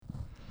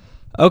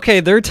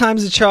Okay, third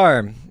time's a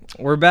charm.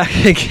 We're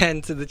back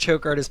again to the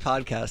Choke Artist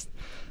podcast.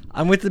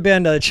 I'm with the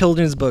band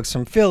Children's Books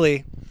from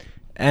Philly,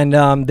 and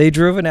they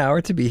drove an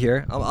hour to be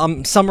here.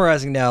 I'm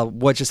summarizing now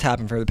what just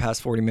happened for the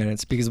past 40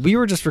 minutes because we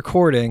were just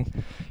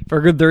recording for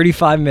a good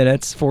 35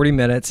 minutes, 40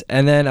 minutes,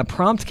 and then a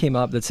prompt came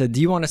up that said,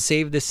 "Do you want to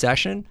save this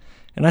session?"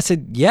 And I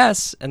said,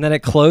 yes, and then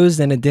it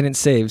closed and it didn't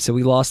save, so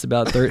we lost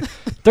about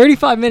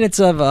 35 minutes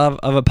of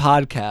a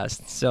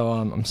podcast. So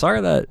I'm sorry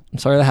that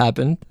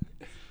happened.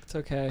 It's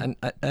okay. And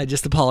I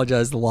just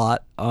apologized a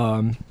lot.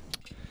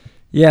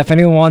 Yeah, if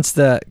anyone wants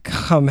to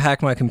come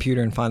hack my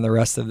computer and find the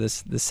rest of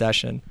this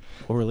session,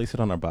 we'll release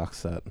it on our box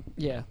set.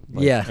 Yeah.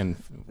 And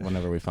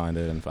whenever we find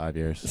it in 5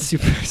 years.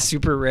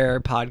 Super rare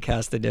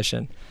podcast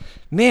edition.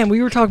 Man,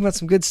 we were talking about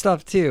some good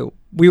stuff too.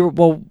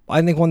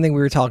 I think one thing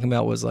we were talking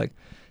about was like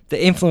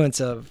the influence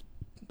of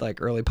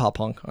like early pop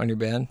punk on your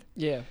band.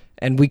 Yeah.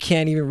 And we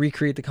can't even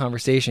recreate the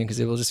conversation because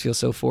it will just feel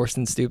so forced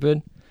and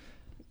stupid.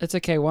 It's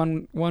okay.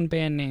 One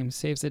band name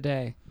saves the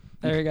day.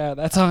 There you go.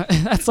 That's all.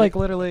 That's like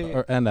literally.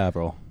 And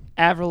Avril.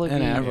 Avril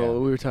Lavigne. And Avril. Yeah.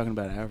 We were talking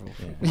about Avril.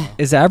 Yeah.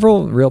 Is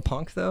Avril real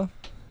punk though?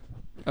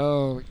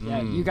 Oh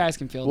yeah, you guys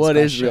can feel. What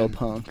is discussion. real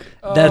punk?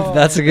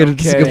 That's a good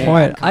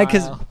point.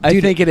 Kyle. I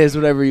think it is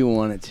whatever you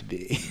want it to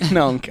be.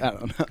 No, I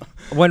don't know.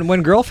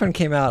 When Girlfriend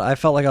came out, I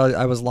felt like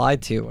I was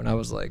lied to when I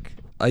was like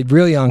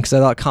really young because I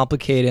thought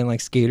Complicated and like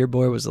Skater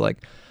Boy was like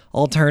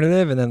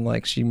alternative, and then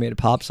like she made a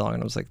pop song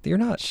and I was like, you're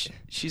not.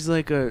 She's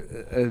like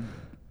an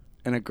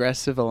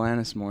aggressive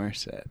Alanis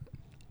Morissette.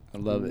 I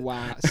love it.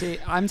 Wow. See,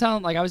 I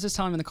was just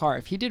telling him in the car,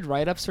 if he did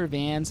write-ups for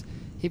Vans,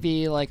 he'd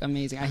be like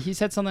amazing. He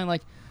said something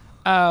like,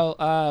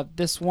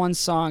 this one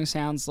song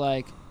sounds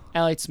like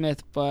Elliott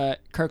Smith, but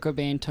Kurt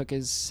Cobain took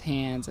his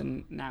hands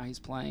and now he's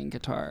playing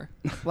guitar.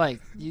 Like,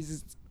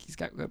 he's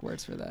got good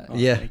words for that. Oh,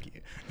 Yeah. Thank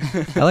you.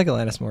 I like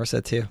Alanis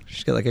Morissette too.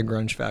 She's got like a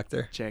grunge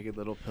factor. Jagged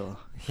Little Pill.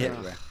 Yeah.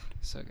 Oh,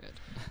 so good.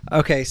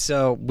 Okay,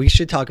 so we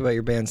should talk about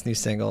your band's new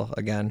single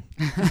again.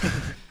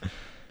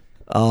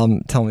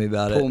 Tell me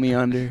about Pull it. Me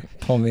Under.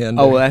 Pull Me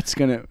Under. Oh, that's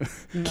gonna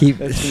Keep.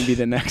 that's gonna be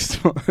the next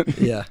one.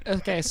 Yeah.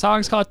 Okay,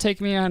 song's called Take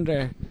Me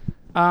Under.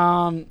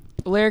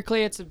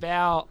 Lyrically, it's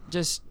about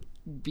just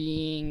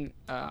being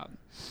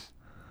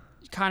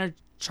kind of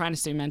trying to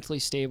stay mentally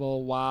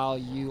stable while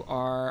you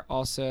are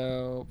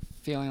also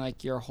feeling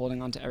like you're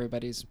holding on to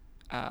everybody's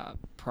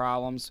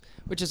problems,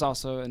 which is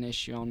also an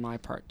issue on my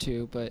part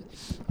too. But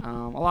a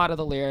lot of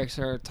the lyrics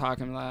are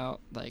talking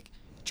about like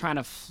trying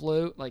to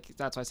float, like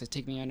that's why I said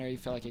take me under. You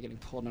feel like you're getting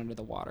pulled under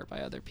the water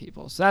by other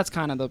people. So that's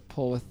kind of the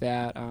pull with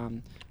that.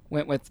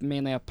 Went with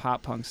mainly a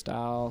pop punk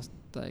style.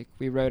 Like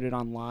we wrote it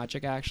on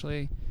Logic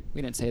actually.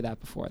 We didn't say that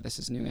before. This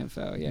is new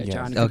info. Yeah, Yes.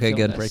 John. Okay,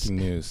 good. Breaking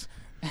news.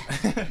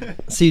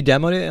 So you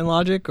demoed it in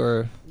Logic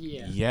or?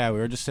 Yeah, we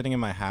were just sitting in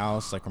my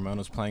house. Like Ramon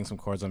was playing some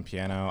chords on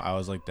piano. I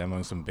was like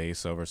demoing some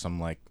bass over some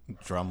like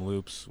drum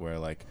loops where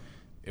like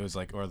it was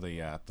like, or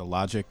the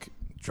Logic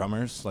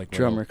drummers like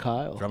Drummer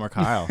Kyle. Drummer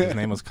Kyle. His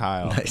name was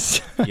Kyle.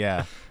 Nice.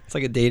 Yeah. It's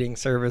like a dating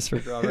service for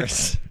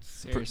drummers.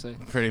 Seriously.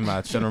 Pretty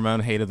much. And Ramon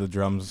hated the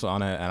drums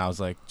on it, and I was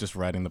like just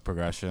writing the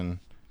progression,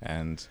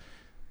 and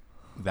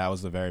that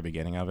was the very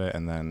beginning of it.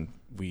 And then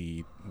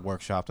we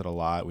workshopped it a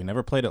lot. We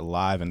never played it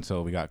live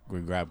until we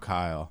grabbed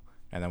Kyle,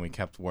 and then we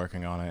kept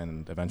working on it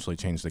and eventually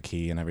changed the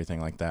key and everything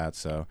like that.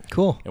 So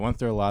Cool. it went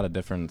through a lot of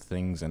different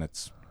things, and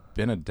it's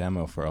been a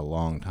demo for a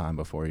long time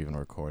before we even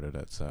recorded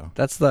it. So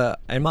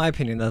In my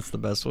opinion, that's the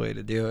best way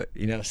to do it.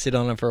 You know, sit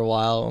on it for a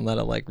while and let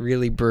it like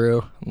really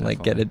brew and like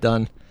get Definitely. it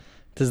done.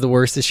 Because the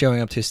worst is showing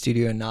up to a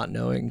studio and not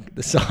knowing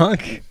the song.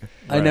 I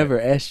Right.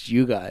 never asked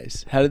you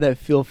guys. How did that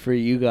feel for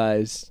you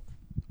guys,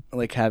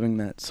 like having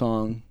that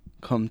song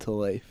come to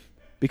life?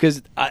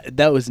 Because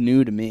that was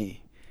new to me.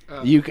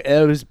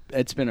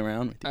 It's been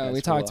around with you guys We for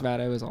a talked while. about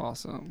it. It was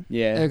awesome.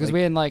 Yeah, Because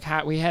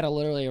like- we had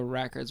literally a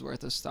record's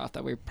worth of stuff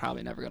that we were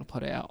probably never gonna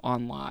put out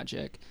on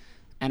Logic,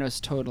 and it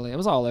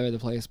was all over the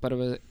place. But it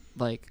was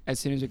like as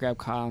soon as we grabbed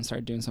Kyle and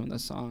started doing some of the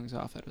songs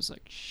off it was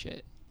like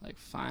shit. Like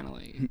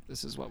finally,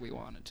 this is what we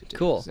wanted to do.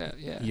 Cool. So,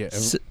 yeah. yeah,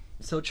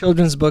 So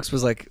Children's Books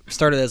was like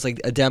started as like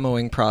a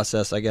demoing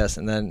process, I guess,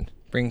 and then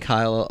bring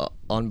Kyle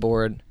on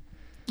board.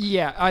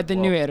 Yeah. The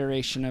new Well,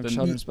 iteration of the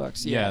children's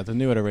books. Yeah, Yeah. the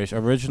new iteration.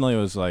 Originally, it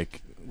was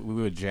like we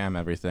would jam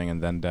everything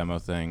and then demo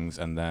things,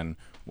 and then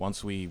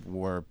once we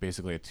were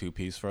basically a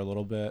two-piece for a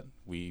little bit,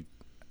 we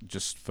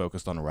just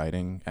focused on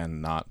writing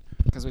and not.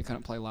 Because we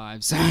couldn't play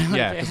live. So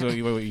Yeah, because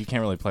you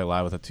can't really play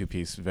live with a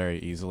two-piece very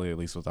easily, at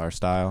least with our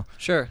style.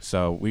 Sure.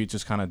 So we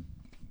just kind of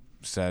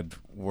said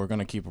we're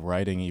gonna keep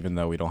writing even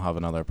though we don't have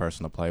another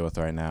person to play with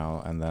right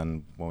now. And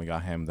then when we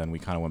got him, then we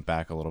kind of went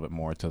back a little bit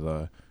more to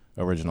the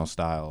original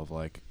style of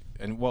like,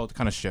 and well, it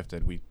kind of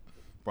shifted. We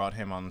brought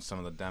him on some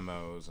of the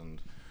demos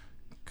and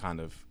kind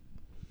of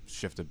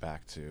shifted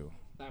back to.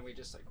 Then we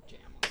just like jam.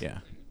 Yeah.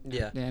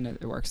 Yeah. And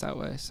it works that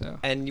way. So.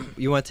 And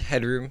you went to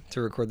Headroom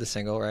to record the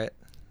single, right?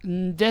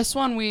 This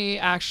one we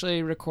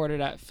actually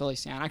recorded at Philly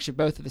Sound. Actually,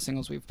 both of the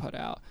singles we've put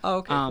out. Oh,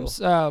 okay.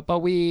 Cool. But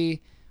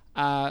we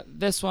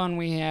This one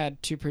we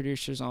had 2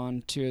 producers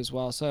on too as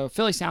well. So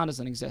Philly Sound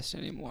doesn't exist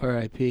anymore.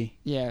 R.I.P.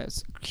 Yeah,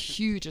 it's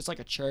huge. It's like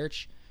a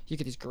church. You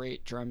get these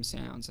great drum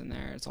sounds in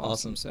there. It's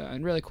awesome. So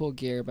and really cool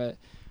gear. But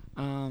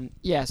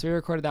yeah, so we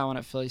recorded that one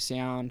at Philly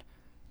Sound.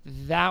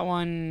 That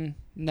one,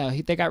 no,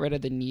 they got rid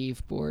of the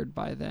Neve board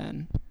by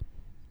then.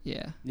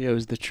 Yeah. Yeah, it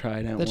was the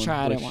Trident one. The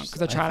Trident one, because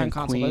the Trident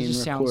console Queen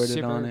just sounds recorded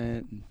super. on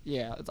it.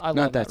 Yeah, I love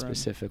Not that room.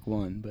 specific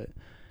one, but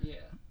Yeah.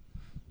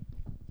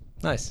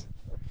 Nice.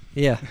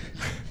 Yeah.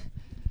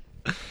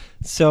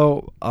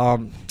 So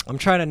I'm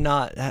trying to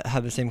not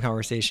have the same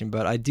conversation,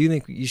 but I do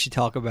think you should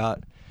talk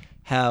about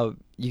how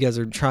you guys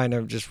are trying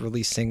to just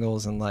release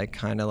singles and like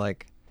kind of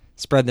like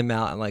spread them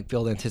out and like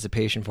build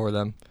anticipation for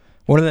them.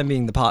 One of them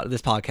being this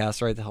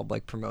podcast, right, to help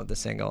like promote the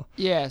single.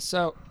 Yeah,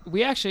 so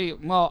we actually,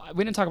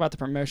 we didn't talk about the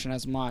promotion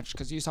as much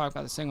because you talked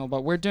about the single,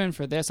 but we're doing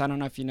for this, I don't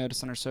know if you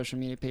noticed on our social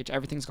media page,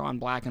 everything's gone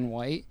black and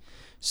white.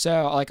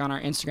 So like on our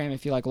Instagram,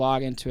 if you like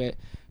log into it,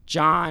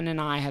 John and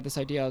I had this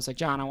idea. I was like,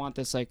 John, I want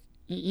this, like,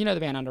 you know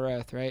the band Under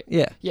Oath, right?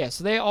 Yeah. Yeah,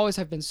 so they always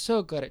have been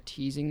so good at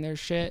teasing their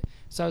shit.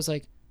 So I was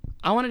like,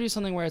 I want to do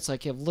something where it's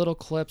like you have little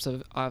clips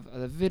of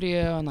the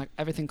video and like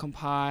everything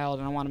compiled,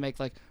 and I want to make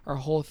like our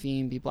whole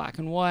theme be black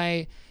and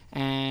white,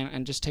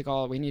 and just take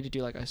all, we need to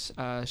do like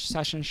a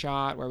session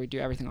shot where we do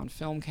everything on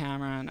film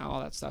camera and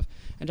all that stuff.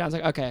 And John's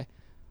like, okay,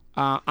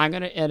 I'm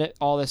going to edit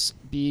all this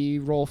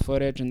B-roll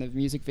footage and the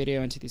music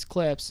video into these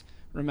clips.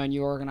 Ramon,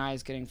 you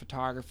organize getting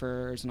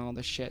photographers and all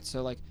this shit.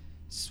 So like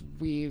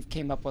we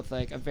came up with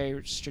like a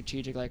very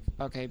strategic, like,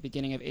 okay,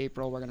 beginning of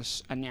April, we're going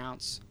to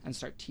announce and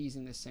start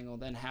teasing this single,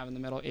 then have in the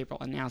middle of April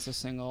announce the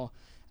single,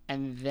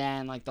 and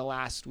then like the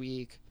last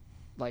week,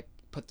 like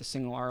put the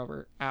single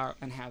out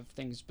and have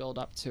things build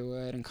up to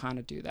it and kind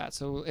of do that.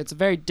 So it's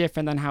very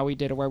different than how we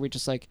did it, where we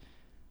just like,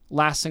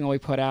 last single we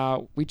put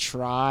out, we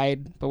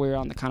tried, but we were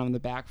on the kind of on the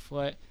back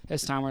foot.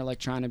 This time we're like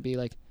trying to be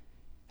like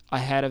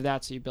ahead of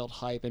that, so you build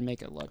hype and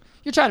make it look,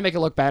 you're trying to make it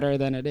look better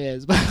than it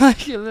is, but like,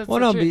 that's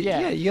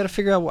yeah, you got to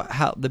figure out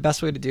how the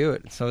best way to do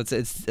it. So it's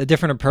a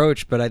different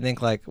approach, but I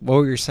think like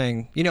what we were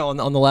saying, you know,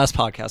 on the last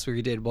podcast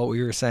we did, what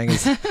we were saying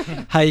is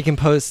how you can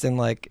post and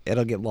like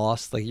it'll get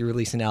lost, like you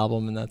release an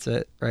album and that's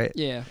it, right?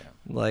 Yeah.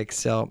 Like,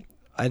 so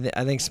I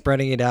think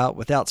spreading it out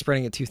without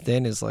spreading it too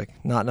thin is like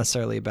not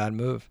necessarily a bad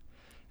move.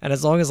 And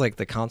as long as like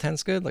the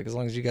content's good, like as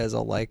long as you guys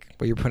all like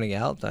what you're putting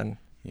out, then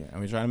yeah,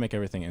 and we try to make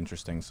everything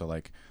interesting. So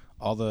like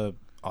all the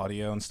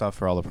audio and stuff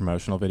for all the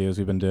promotional videos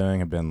we've been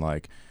doing have been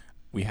like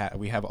we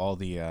have all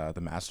the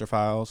master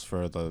files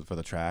for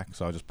the track.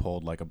 So I just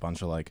pulled like a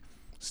bunch of like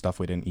stuff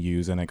we didn't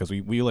use in it, because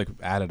we like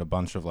added a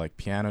bunch of like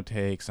piano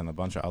takes and a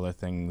bunch of other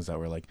things that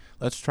were like,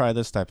 let's try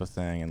this type of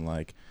thing, and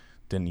like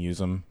didn't use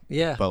them.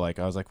 Yeah. But like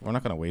I was like, we're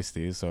not gonna waste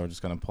these, so we're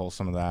just gonna pull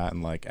some of that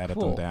and like edit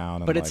them down.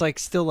 And but it's like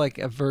still like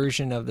a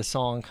version of the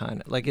song,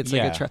 kind of like it's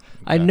yeah, like a track.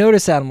 I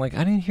noticed that. I'm like,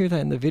 I didn't hear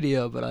that in the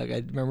video, but like I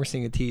remember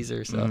seeing a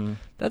teaser, so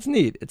that's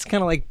neat. It's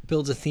kind of like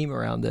builds a theme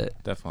around it.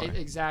 Definitely.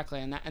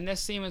 Exactly, and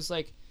this theme was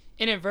like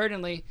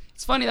inadvertently.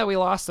 It's funny that we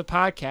lost the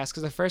podcast,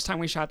 because the first time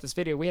we shot this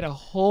video, we had a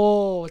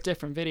whole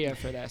different video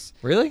for this.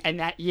 Really?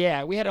 And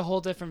we had a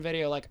whole different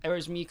video. Like, it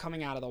was me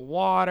coming out of the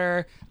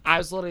water. I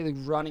was literally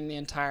running the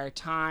entire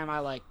time. I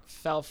like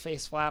fell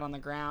face flat on the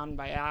ground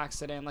by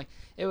accident. Like,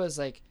 it was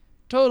like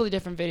totally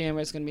different video. And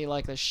it's gonna be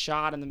like the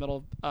shot in the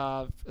middle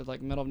of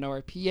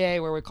nowhere, PA,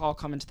 where we all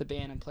come into the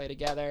band and play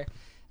together.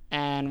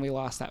 And we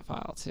lost that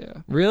file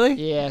too. Really?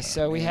 Yeah.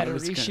 So we had to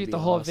It's gonna reshoot be the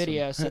whole awesome.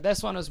 video. So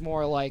this one was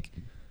more like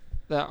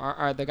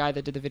the guy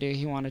that did the video.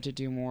 He wanted to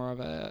do more of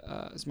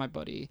is my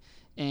buddy,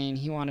 and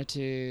he wanted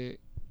to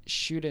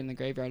shoot it in the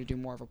graveyard to do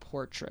more of a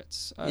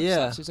portraits. Yeah.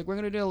 Stuff. So he's like, we're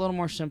gonna do a little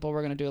more simple.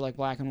 We're gonna do it like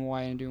black and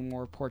white and do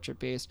more portrait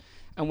based.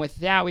 And with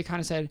that, we kind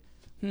of said,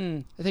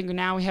 I think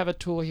now we have a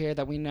tool here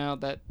that we know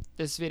that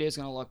this video is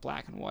gonna look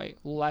black and white.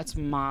 Let's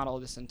model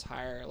this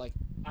entire, like,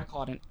 I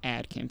call it an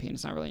ad campaign.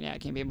 It's not really an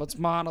ad campaign, but let's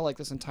model like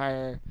this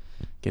entire.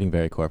 Getting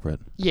very corporate.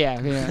 Yeah,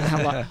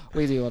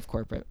 we do love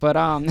corporate, but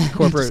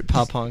Corporate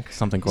pop punk.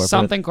 Something corporate.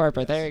 something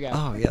corporate. There you go.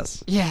 Oh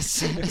yes. Yes,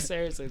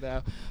 seriously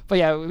though. But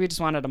yeah, we just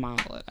wanted to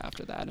model it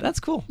after that. That's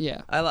cool.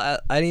 Yeah. I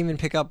didn't even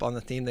pick up on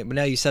the theme, but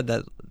now you said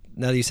that.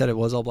 Now that you said it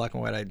was all black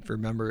and white, I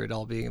remember it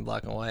all being in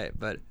black and white.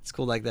 But it's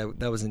cool, like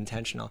that was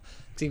intentional.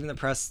 Because even the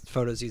press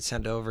photos you'd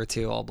send over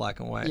to all black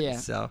and white. Yeah.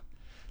 So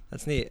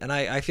that's neat. And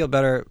I feel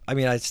better. I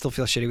mean, I still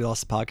feel shitty we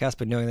lost the podcast,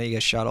 but knowing that you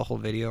guys shot a whole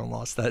video and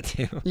lost that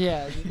too.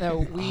 Yeah.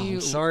 No,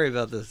 I'm sorry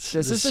about this.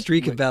 This is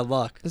streak of bad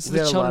luck. This is We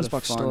the had a lot children's of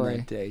book fun story.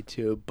 that day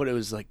too, but it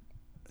was like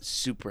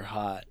super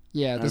hot.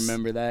 Yeah, I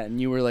remember that,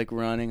 and you were like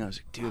running. I was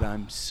like, dude,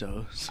 I'm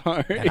so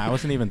sorry. And I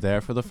wasn't even there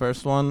for the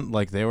first one.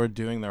 Like they were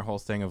doing their whole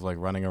thing of like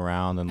running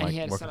around and And like he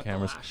had to set working up the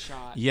cameras. last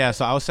shot. Yeah,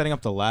 so I was setting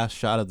up the last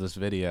shot of this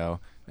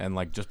video and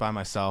like just by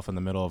myself in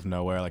the middle of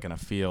nowhere, like in a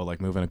field, like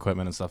moving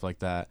equipment and stuff like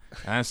that.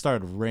 And it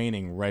started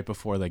raining right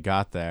before they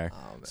got there.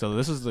 So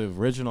this is the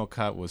original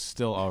cut was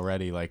still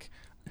already like,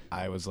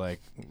 I was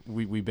like,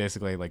 we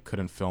basically like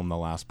couldn't film the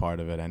last part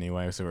of it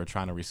anyway. So we were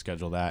trying to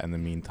reschedule that in the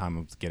meantime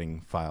of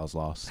getting files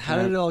lost. How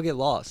did it all get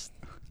lost?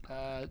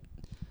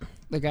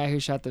 the guy who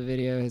shot the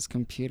video, his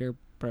computer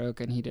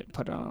broke and he didn't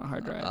put it on a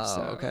hard drive. Oh,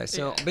 so, okay.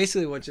 So yeah.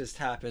 basically, what just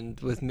happened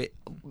with me,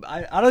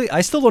 I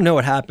still don't know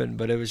what happened,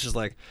 but it was just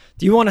like,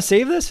 do you want to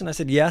save this? And I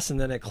said yes, and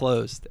then it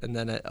closed, and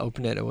then I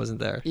opened it, it wasn't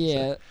there.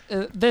 Yeah,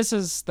 this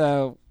is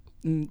the.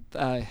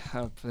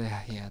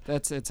 Yeah,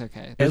 it's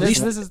okay. At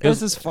least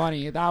This is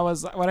funny. That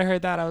was when I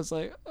heard that, I was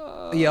like,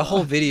 Yeah, a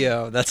whole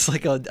video. That's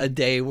like a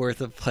day worth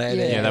of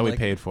planning. Yeah, that we like,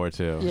 paid for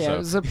too. Yeah, so. it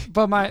was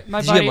but my Did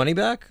buddy, you get money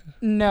back?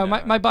 No,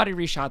 Yeah. my buddy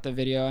reshot the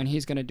video and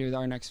he's gonna do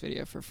our next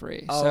video for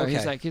free. Oh, so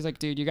okay. he's like,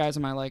 dude, you guys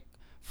are my like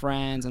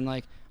friends and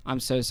like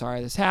I'm so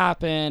sorry this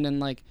happened and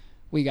like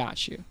we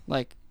got you.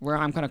 Like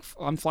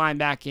I'm flying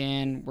back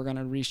in. We're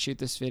gonna reshoot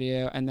this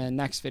video and then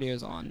next video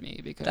is on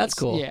me because That's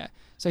cool. Yeah.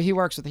 So he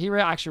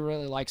actually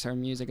really likes our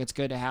music. It's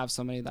good to have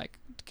somebody like,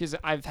 because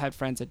I've had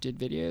friends that did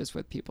videos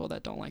with people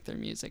that don't like their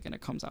music and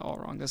it comes out all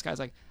wrong. This guy's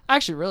like, I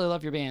actually really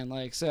love your band,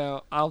 like,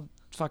 so I'll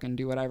fucking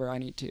do whatever I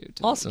need to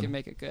Awesome.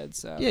 make it good.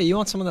 So Yeah, you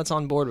want someone that's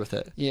on board with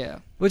it. yeah.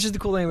 Which is the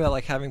cool thing about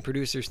like having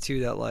producers too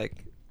that like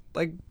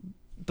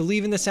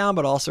believe in the sound,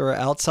 but also are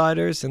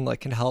outsiders and like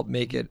can help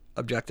make it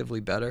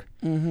objectively better.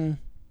 Mm-hmm.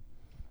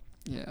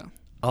 Yeah.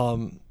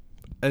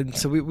 And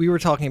so we were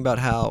talking about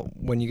how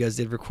when you guys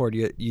did record,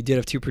 you did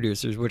have two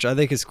producers, which I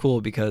think is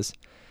cool because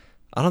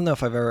I don't know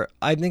if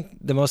I think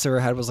the most I ever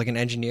had was like an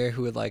engineer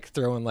who would like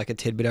throw in like a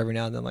tidbit every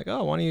now and then, like,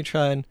 oh, why don't you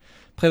try and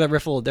play that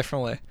riff a little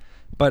differently?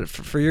 But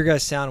for your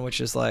guys' sound,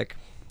 which is like,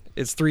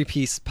 it's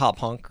 3-piece pop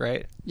punk,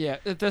 right? Yeah.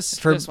 This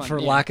For one,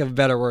 yeah. lack of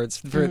better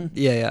words.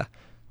 Yeah.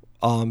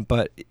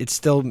 But it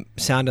still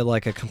sounded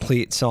like a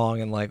complete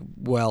song and like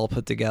well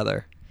put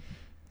together.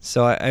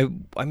 So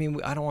I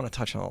mean, I don't want to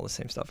touch on all the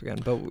same stuff again,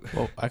 but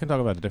Well, I can talk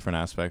about a different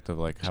aspect of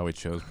like how we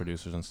chose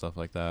producers and stuff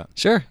like that.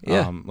 sure,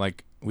 yeah.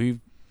 Like we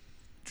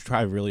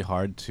try really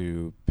hard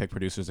to pick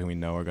producers that we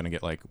know are going to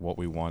get like what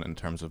we want in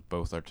terms of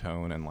both our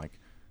tone and like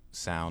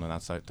sound and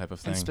that type of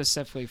thing. And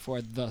specifically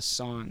for the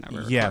song that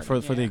we're Yeah,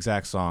 recording. for the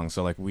exact song.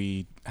 So like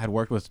we had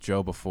worked with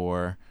Joe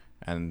before,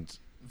 and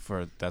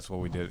that's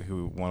what we did.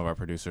 One of our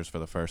producers for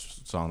the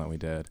first song that we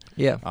did.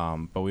 Yeah.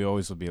 But we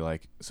always would be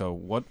like, so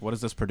what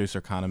is this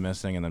producer kind of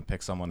missing, and then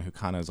pick someone who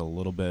kind of is a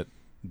little bit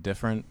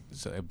different,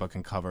 but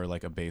can cover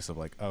like a base of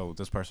like, oh,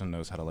 this person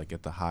knows how to like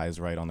get the highs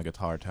right on the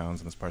guitar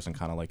tones, and this person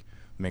kind of like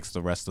makes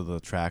the rest of the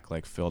track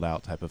like filled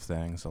out type of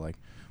thing. So like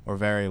we're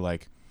very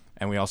like,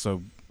 and we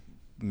also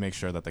make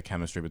sure that the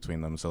chemistry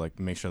between them, so like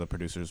make sure the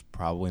producers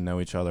probably know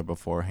each other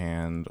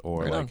beforehand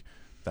or Right on. like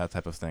that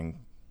type of thing,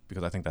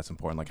 because I think that's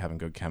important, like having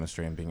good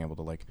chemistry and being able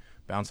to like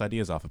bounce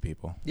ideas off of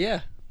people.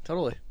 Yeah,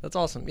 totally. That's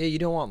awesome. Yeah, you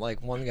don't want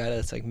like one guy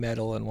that's like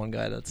metal and one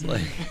guy that's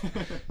like,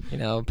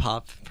 a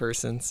pop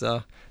person.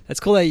 So it's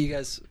cool that you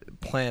guys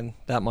plan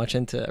that much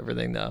into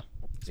everything, though.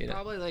 You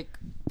know?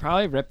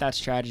 Probably ripped that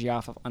strategy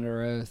off of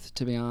Under Oath,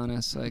 to be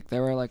honest. Like they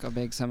were like a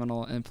big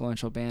seminal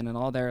influential band, and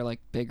all their like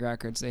big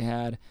records they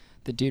had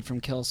the dude from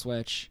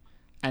Killswitch,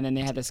 and then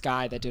they had this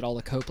guy that did all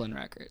the Copeland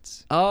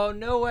records. Oh,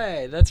 no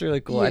way. That's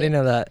really cool. I Yeah. didn't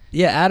know that.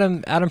 Yeah,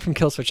 Adam from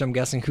Killswitch, I'm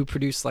guessing, who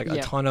produced like a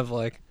Yeah. ton of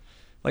like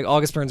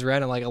August Burns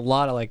Red and like a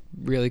lot of like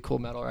really cool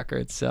metal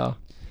records. So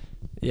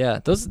yeah,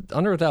 those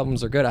Under Oath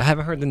albums are good. I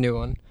haven't heard the new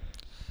one,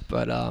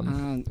 but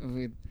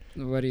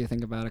What do you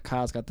think about it?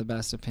 Kyle's got the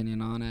best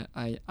opinion on it.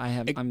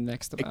 I'm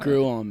mixed about It it.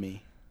 grew on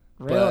me.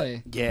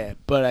 Really? But, yeah,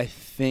 but I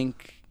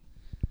think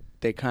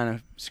they kind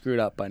of screwed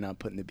up by not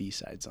putting the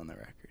B-sides on the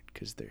record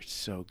because they're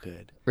so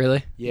good.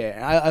 really?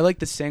 Yeah, I like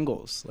the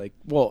singles. Like,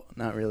 well,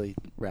 not really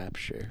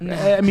Rapture. No.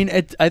 I mean,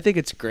 I think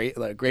it's great,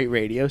 like a great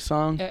radio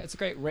song. Yeah, it's a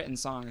great written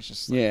song. It's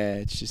just like, Yeah,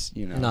 it's just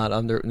Not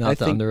I the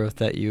think, Under Oath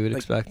that you would like,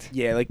 expect.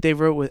 Yeah, like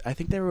I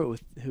think they wrote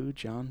with who?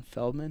 John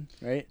Feldman,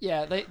 right?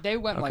 Yeah, they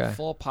went Okay. like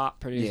full pop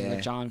producing Yeah.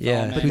 with John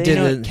Yeah, Feldman, who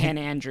did Ken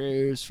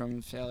Andrews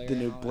from Failure, The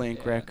and new all that, Blink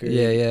yeah. record.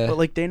 Yeah. But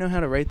like they know how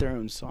to write their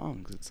own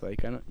songs. It's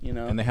like I don't,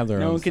 And they have their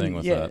no own one can, thing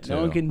with yeah, that too.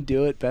 no one can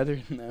do it better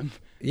than them.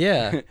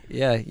 Yeah,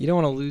 yeah. You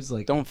don't want to lose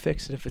like. Don't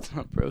fix it if it's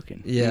not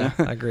broken. Yeah,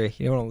 I agree.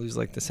 You don't want to lose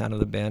like the sound of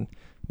the band.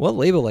 What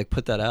label like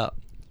put that out?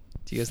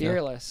 Do you guys know?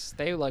 Fearless.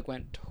 They like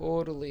went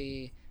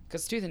totally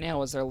because Tooth and Nail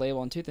was their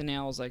label, and Tooth and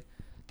Nail was like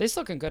they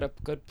still can get a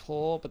good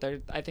pull, but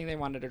I think they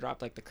wanted to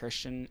drop like the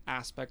Christian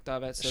aspect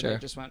of it, so Sure. they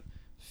just went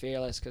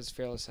Fearless because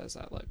Fearless has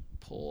that like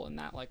pull and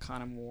that like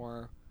kind of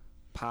more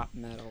pop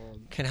metal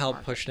Can help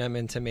market. push them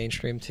into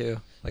mainstream too.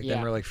 Like Yeah.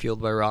 them or like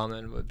Fueled by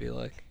Ramen would be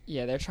like.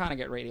 Yeah, they're trying to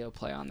get radio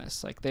play on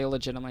this. Like they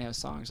legitimately have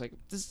songs. Like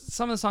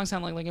some of the songs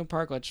sound like Linkin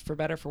Park, which for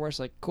better or for worse,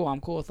 like cool, I'm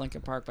cool with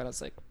Linkin Park, but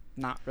it's like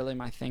not really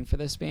my thing for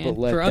this band. But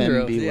let For Under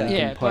them Oath, be yeah. Linkin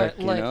Yeah, Park,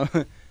 but, like, you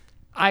know.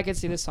 I could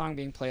see this song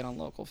being played on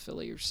local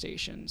Philly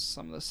stations,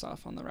 some of the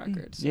stuff on the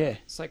record. So yeah.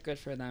 it's like good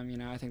for them, you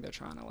know. I think they're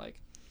trying to like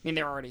I mean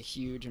they're already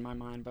huge in my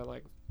mind, but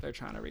like they're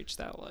trying to reach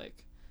that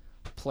like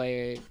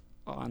play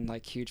on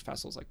like huge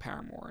festivals like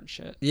Paramore and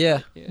shit.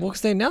 Yeah. Yeah. Well,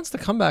 because they announced the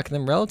comeback and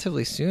then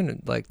relatively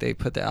soon, like they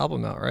put the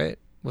album out, right?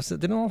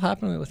 Didn't it all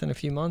happen within a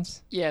few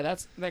months? Yeah,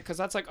 that's because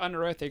that's like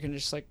Under Oath. They can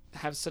just like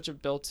have such a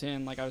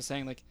built-in, like I was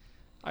saying, like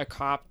I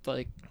copped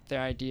like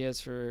their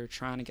ideas for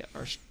trying to get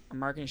our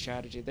marketing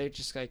strategy. They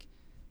just like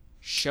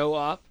show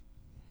up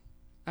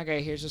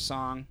okay, here's a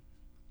song,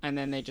 and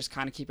then they just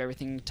kind of keep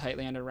everything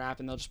tightly under wrap,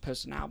 and they'll just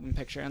post an album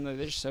picture, and they're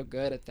just so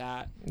good at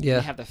that. Yeah.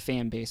 They have the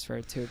fan base for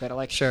it too, but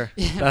like Sure.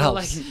 yeah, That but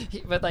helps.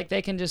 but like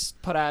they can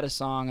just put out a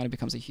song and it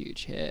becomes a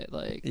huge hit.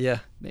 Like Yeah.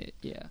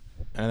 yeah.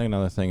 And I think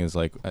another thing is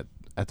like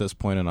at this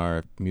point in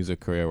our music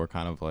career, we're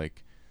kind of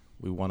like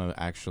we want to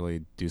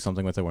actually do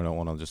something with it. We don't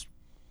want to just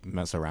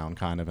mess around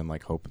kind of and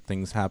like hope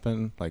things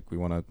happen. Like we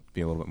want to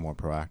be a little bit more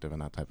proactive in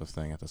that type of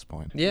thing at this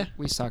point. Yeah.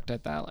 We sucked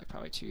at that like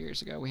probably 2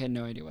 years ago. We had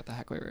no idea what the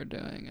heck we were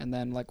doing, and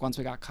then like once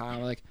we got Kyle,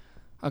 we're like,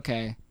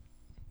 okay,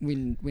 we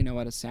know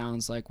what it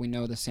sounds like. We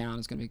know the sound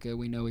is gonna be good.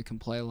 We know we can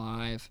play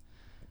live.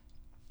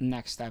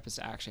 Next step is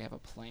to actually have a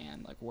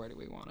plan. Like, where do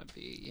we want to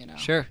be? You know.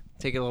 Sure.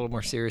 Take it a little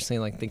more seriously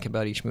and like think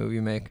about each move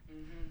you make.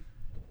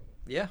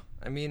 Yeah.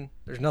 I mean,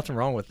 there's nothing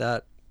wrong with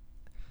that.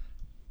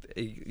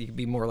 You can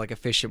be more like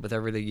efficient with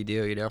everything you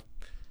do, you know.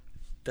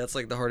 That's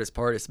like the hardest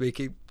part is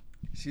making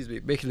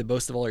the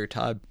most of all your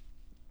time.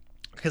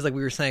 Because like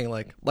we were saying,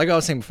 like I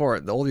was saying before,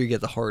 the older you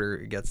get, the harder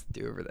it gets to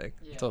do everything.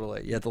 Yeah.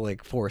 Totally. You have to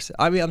like force it.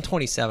 I mean, I'm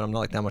 27. I'm not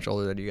like that much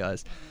older than you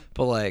guys,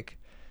 but like,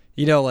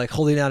 you know, like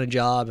holding down a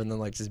job and then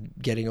like just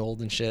getting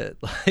old and shit.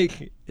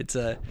 Like it's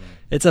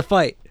a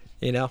fight,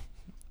 you know.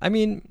 I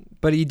mean,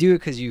 but you do it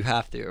because you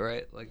have to,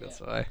 right? Like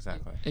that's why.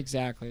 Exactly.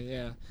 Exactly.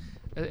 Yeah.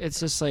 It's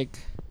just like.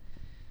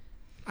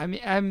 I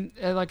mean, I'm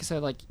like I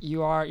said, like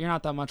you're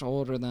not that much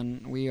older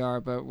than we are,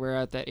 but we're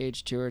at that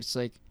age too where it's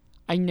like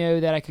I know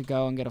that I could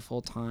go and get a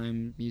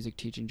full-time music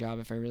teaching job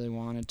if I really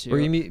wanted to. Were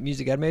you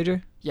music ed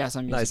major? Yes,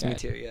 I'm Nice,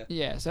 music me ed. too. Yeah.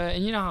 Yeah, so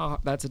and you know how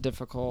that's a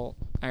difficult.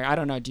 I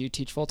don't know. Do you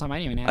teach full-time? I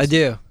didn't even ask. I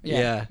do.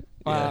 Yeah.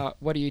 Yeah.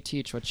 What do you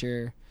teach? What's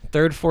your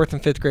 3rd, 4th,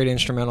 and 5th grade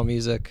instrumental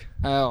music.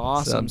 Oh,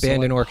 awesome. So,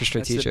 band and like, orchestra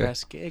That's teacher. the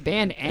best gig.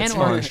 band and It's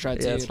fun. orchestra,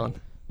 dude. Yeah, it's fun.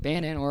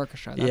 Band and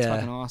orchestra. That's Yeah.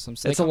 fucking awesome.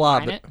 So It's they a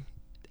lot, combine but it?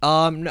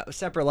 no,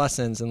 separate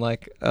lessons, and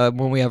like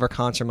when we have our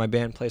concert, my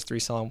band plays 3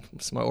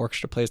 songs, my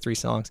orchestra plays 3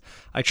 songs.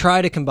 I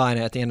try to combine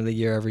it at the end of the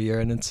year every year,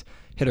 and it's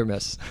hit or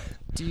miss.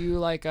 Do you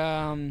like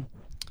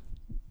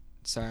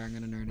sorry, I'm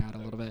gonna nerd out a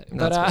little bit.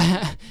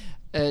 That's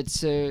But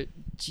so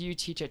do you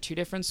teach at 2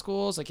 different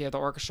schools? Like you have the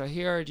orchestra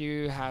here, or do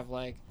you have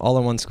like All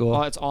in one school.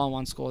 oh, it's all in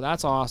one school?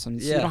 That's awesome.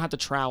 So you Yeah. don't have to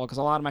travel, because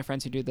a lot of my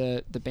friends who do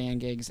the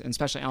band gigs, and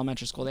especially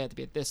elementary school, they have to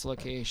be at this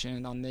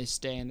location on this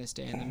day and this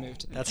day, and then move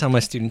to the That's how my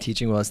student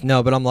teaching was.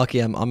 No, but I'm lucky.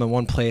 I'm in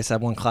one place. I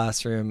have one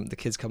classroom. The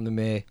kids come to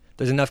me.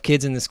 There's enough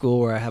kids in the school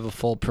where I have a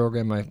full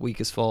program. My week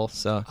is full.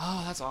 So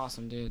Oh, that's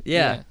awesome, dude.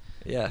 yeah.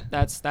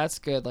 That's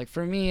good. Like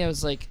for me, it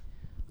was like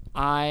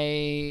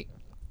I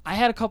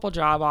had a couple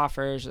job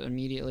offers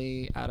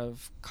immediately out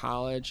of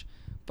college,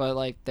 but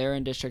like they're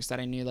in districts that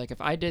I knew like if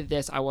I did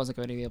this, I wasn't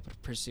going to be able to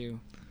pursue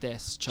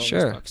this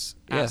children's Sure. books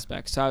Yeah.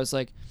 aspect. So I was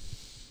like,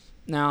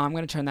 no, I'm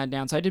going to turn that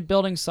down. So I did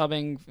building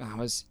subbing. I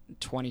was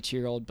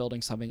 22-year-old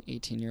building subbing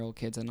 18-year-old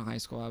kids in high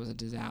school. I was a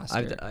disaster.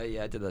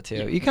 I did that too.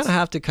 Yeah, You kind of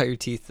have to cut your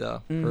teeth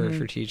though for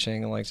Mhm.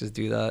 teaching and like just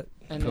do that.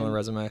 And Put on a then-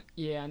 resume.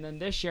 Yeah, and then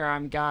this year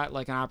I'm got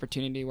like an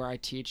opportunity where I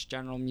teach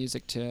general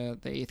music to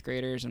the 8th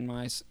graders in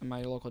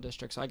my local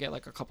district. So I get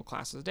like a couple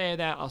classes a day of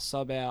that. I'll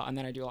sub out, and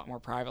then I do a lot more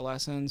private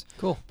lessons.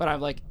 Cool. But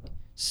I've like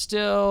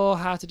still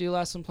have to do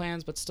lesson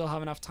plans, but still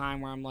have enough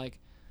time where I'm like,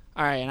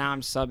 all right, now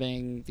I'm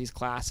subbing these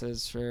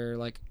classes for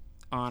like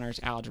honors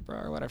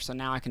algebra or whatever. So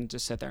now I can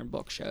just sit there and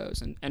book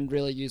shows and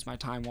really use my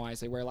time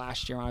wisely. Where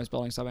last year when I was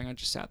building subbing, I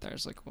just sat there.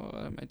 It's like, well,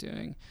 what am I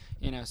doing?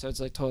 You know, so it's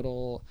like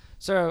total.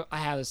 So I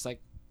have this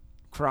like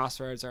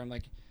crossroads where I'm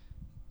like,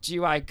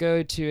 do I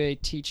go to a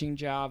teaching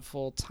job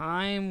full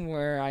time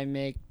where I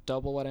make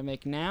double what I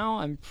make now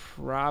and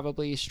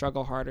probably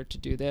struggle harder to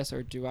do this,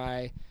 or do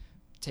I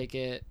take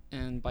it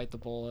and bite the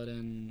bullet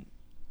and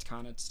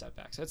kind of step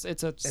back? So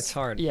it's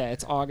hard. Yeah,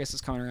 it's August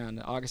is coming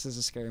around. August is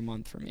a scary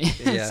month for me.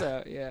 Yeah.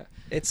 So yeah.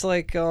 It's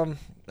like I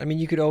mean,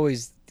 you could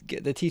always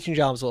get the teaching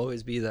jobs will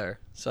always be there.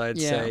 So I'd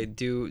Yeah. say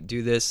do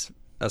this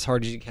as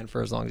hard as you can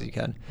for as long as you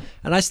can.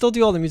 And I still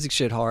do all the music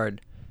shit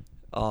hard.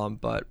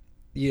 But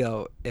you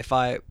know,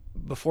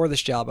 before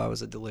this job I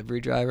was a delivery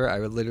driver, I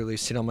would literally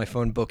sit on my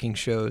phone booking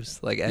shows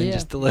and Yeah.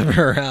 just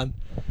deliver around.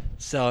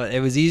 So it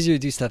was easier to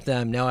do stuff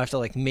then. Now I have to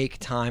like make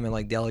time and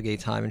like delegate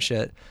time and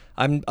shit.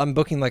 I'm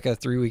booking like a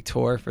 3-week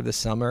tour for this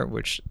summer,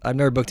 which I've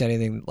never booked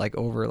anything like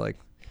over like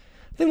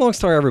I think the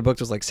longest tour I ever booked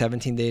was like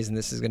 17 days, and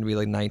this is going to be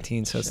like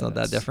 19, so it's Shit, not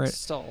that that's different.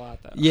 Still a lot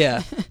though.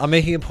 Yeah, I'm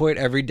making a point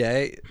every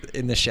day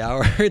in the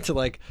shower to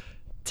like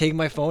take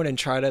my phone and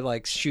try to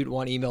like shoot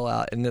one email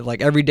out, and then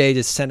like every day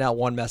just send out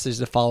one message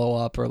to follow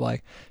up, or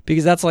like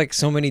because that's like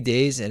so many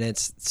days, and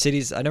it's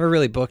cities. I never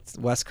really booked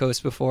West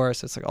Coast before,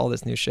 so it's like all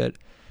this new shit.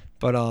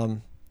 But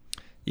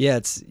yeah,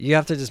 you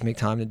have to just make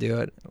time to do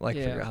it, like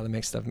Yeah. figure out how to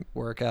make stuff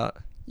work out.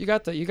 You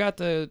got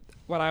the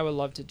what I would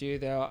love to do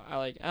though. I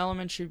like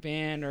elementary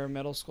band or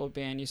middle school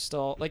band. You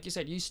still, like you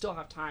said, you still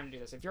have time to do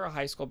this. If you're a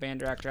high school band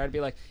director, I'd be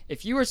like,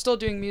 if you were still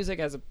doing music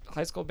as a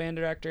high school band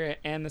director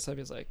and this, I'd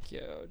be like,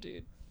 yo,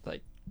 dude,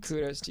 like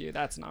kudos to you.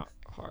 That's not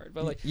hard.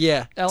 But like,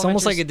 Yeah, it's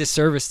almost elementary like a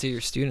disservice to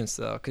your students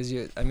though, because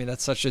I mean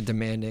that's such a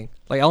demanding.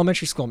 Like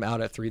elementary school, I'm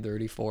out at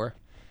 3:34.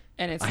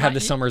 And it's I not, have the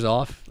summers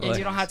off. and Like,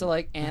 you don't have to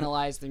like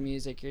analyze the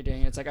music you're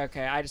doing. It's like,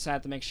 okay, I just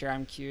have to make sure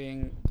I'm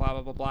cueing blah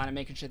blah blah blah, and I'm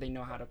making sure they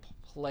know how to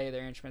play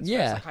their instruments.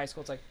 Whereas, Yeah. like high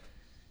school, it's like,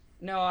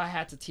 no, I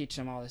had to teach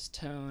them all this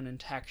tone and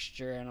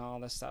texture and all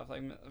this stuff.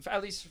 Like,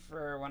 at least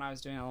for when I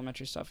was doing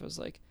elementary stuff, it was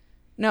like,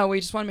 no, we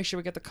just want to make sure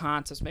we get the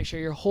concepts, make sure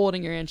you're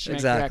holding your instrument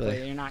Exactly. correctly,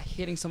 and you're not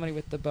hitting somebody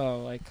with the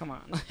bow. Like, come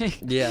on.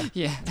 Yeah.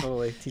 Yeah.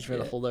 Totally. Teach me how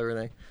to Yeah. hold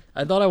everything.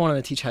 I thought I wanted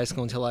to teach high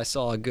school until I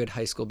saw a good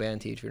high school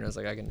band teacher, and I was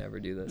like, I can never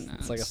do this. No,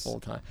 It's like a it's- full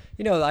time.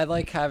 I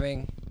like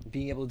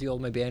being able to do all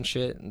my band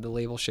shit and the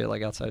label shit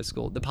like outside of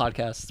school, the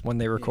podcasts when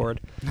they record,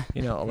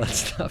 all that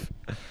stuff.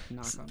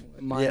 Knock on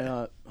wood. My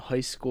Yeah.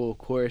 high school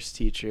chorus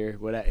teacher,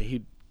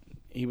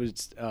 he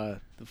was the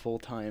full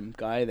time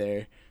guy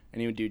there,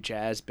 and he would do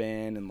jazz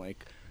band and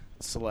like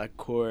select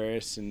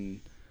chorus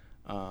and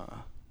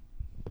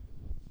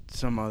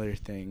some other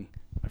thing.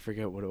 I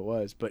forget what it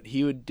was, but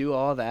he would do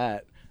all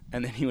that,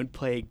 and then he would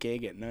play a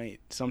gig at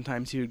night.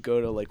 Sometimes he would go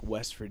to like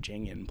West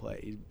Virginia and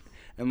play,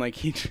 and like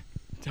he'd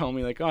tell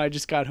me like, oh, I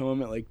just got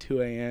home at like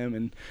 2 a.m.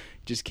 and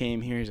just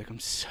came here. He's like, I'm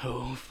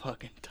so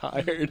fucking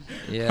tired.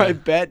 Yeah. I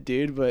bet,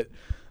 dude, but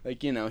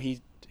like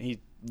he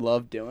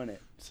loved doing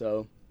it.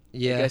 So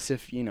Yeah. I guess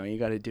if you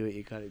got to do what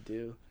you got to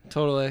do.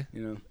 Totally.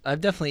 You know.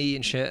 I've definitely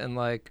eaten shit and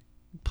like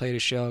played a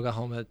show, got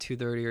home at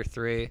 2:30 or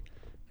 3,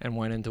 and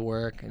went into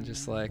work and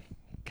just like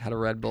had a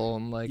Red Bull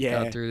and like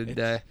Yeah, got through the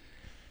it's- day.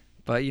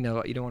 But you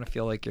don't want to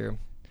feel like you're.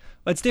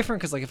 Well, it's different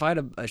because like if I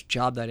had a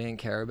job that I didn't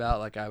care about,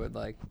 like I would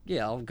like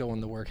I'll go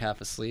into work half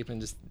asleep and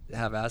just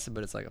have acid.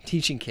 But it's like I'm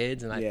teaching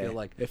kids and I feel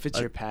like if it's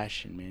your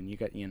passion, man, you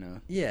got Yeah,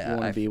 you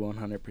want I- to be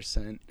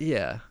 100%.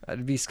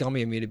 it'd be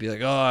scummy of me to be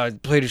like, oh, I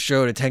played a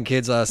show to 10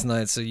 kids last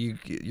night, so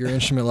your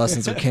instrument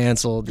lessons are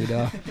canceled.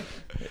 Yeah.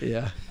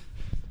 Yeah.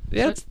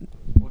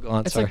 We'll go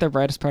on. It's sorry. like the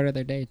brightest part of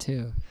their day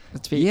too.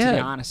 To be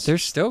honest. They're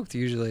stoked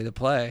usually to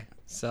play.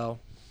 So,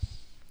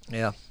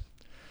 yeah.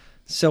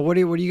 So what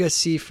do you guys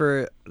see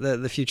for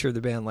the future of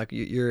the band? Like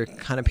you're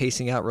kind of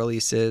pacing out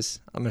releases.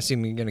 I'm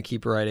assuming you're gonna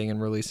keep writing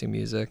and releasing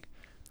music,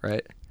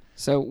 right?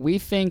 So we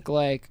think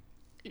like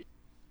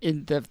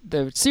in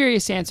the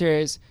serious answer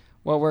is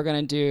what we're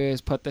gonna do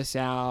is put this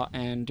out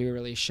and do a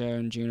release show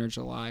in June or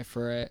July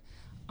for it,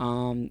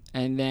 and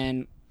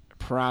then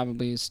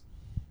probably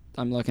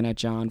I'm looking at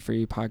John for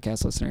you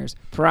podcast listeners.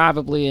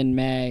 Probably in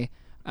May,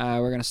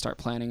 we're gonna start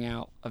planning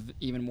out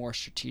even more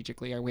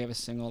strategically. Or we have a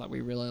single that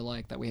we really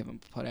like that we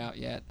haven't put out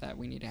yet that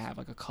we need to have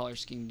like a color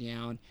scheme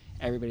down.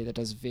 Everybody that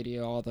does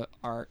video, all the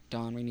art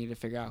done. We need to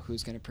figure out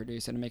who's gonna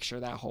produce it and make sure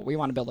that we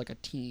want to build like a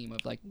team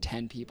of like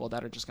 10 people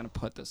that are just gonna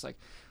put this like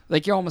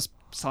you're almost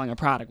selling a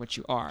product, which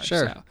you are.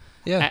 Sure. So.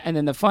 Yeah. And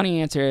then the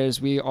funny answer is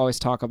we always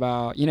talk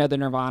about, the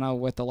Nirvana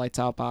with the Lights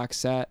Out box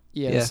set.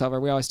 Yeah. The silver.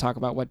 We always talk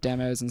about what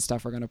demos and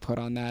stuff we're going to put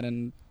on that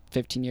in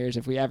 15 years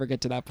if we ever get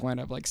to that point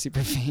of like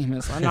super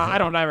famous. I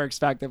don't ever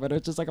expect it, but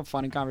it's just like a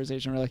funny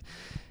conversation. We're like,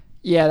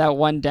 yeah, that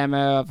one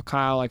demo of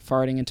Kyle like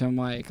farting into a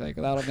mic, like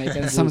that'll make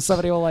it.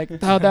 Somebody will like,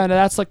 oh, no,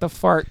 that's like the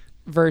fart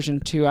version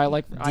too. I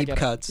Deep get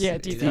cuts. It. Yeah,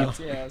 deep cuts.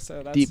 Yeah,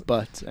 so that's Deep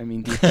butts. I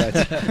mean, deep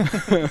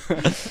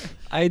butts.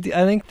 I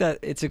think that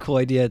it's a cool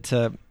idea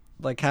to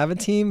like have a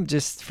team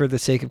just for the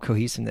sake of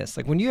cohesiveness.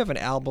 Like when you have an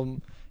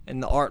album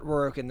and the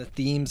artwork and the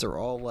themes are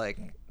all like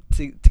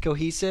to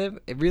cohesive,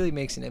 it really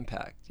makes an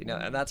impact,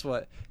 and that's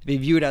what they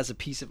view it as a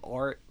piece of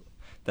art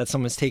that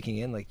someone's taking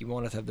in. Like you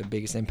want it to have the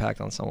biggest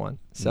impact on someone.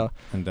 So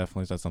And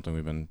definitely that's something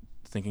we've been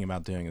thinking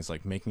about doing is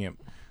like making it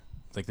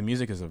like the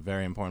music is a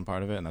very important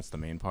part of it and that's the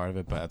main part of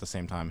it, but at the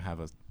same time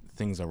have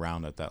things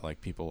around it that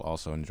like people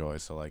also enjoy.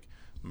 So like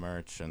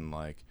merch and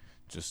like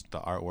just the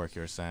artwork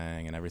you're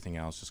saying and everything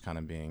else just kind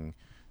of being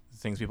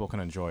things people can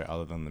enjoy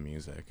other than the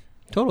music.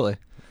 totally.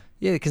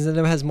 Yeah, because then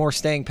it has more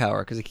staying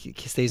power because it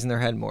stays in their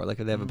head more. Like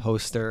if they have a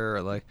poster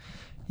or like,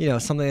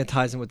 something that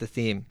ties in with the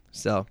theme.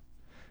 So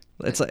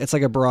it's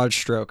like a broad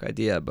stroke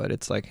idea, but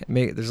it's like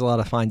there's a lot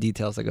of fine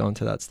details that go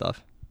into that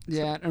stuff.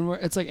 Yeah, and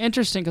it's like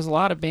interesting because a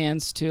lot of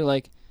bands too,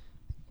 like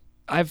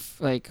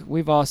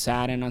we've all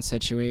sat in on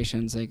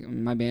situations like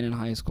my band in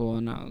high school,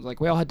 and like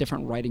we all had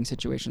different writing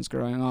situations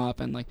growing up,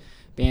 and like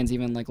bands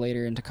even like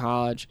later into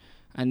college,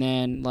 and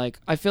then like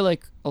I feel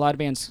like a lot of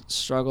bands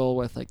struggle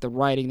with like the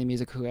writing, the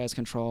music, who has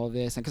control of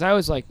this, and because I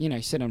was like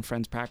you sit in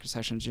friends' practice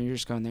sessions and you're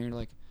just going there and you're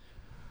like,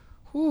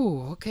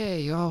 ooh, okay,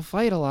 you all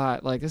fight a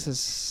lot. Like, this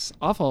is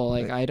awful.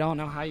 Like, I don't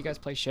know how you guys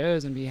play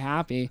shows and be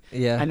happy.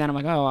 Yeah. And then I'm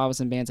like, oh, I was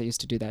in bands that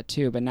used to do that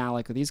too. But now,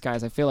 like, with these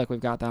guys, I feel like we've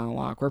got that on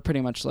lock. We're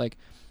pretty much like,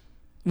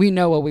 we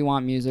know what we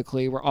want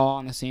musically. We're all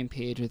on the same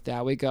page with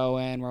that. We go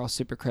in, we're all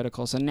super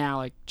critical. So now,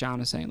 like John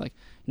was saying, like,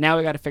 now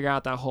we got to figure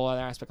out that whole other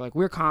aspect. Like,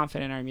 we're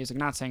confident in our music,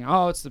 not saying,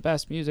 oh, it's the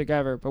best music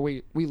ever, but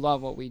we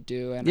love what we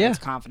do and it's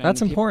confident.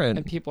 That's and important.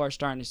 And people are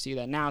starting to see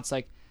that. Now it's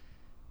like,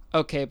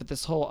 okay, but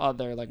this whole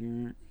other, like,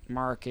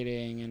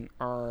 marketing and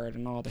art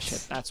and all the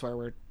shit, that's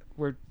where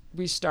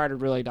we started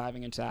really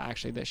diving into that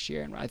actually this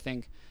year. And I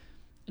think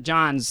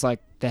John's like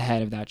the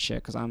head of that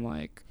shit, because I'm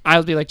like,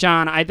 I'll be like,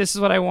 John, this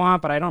is what I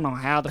want, but I don't know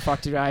how the fuck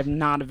to do it. I'm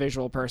not a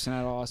visual person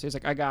at all. So he's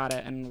like, I got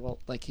it, and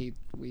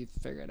we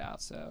figured it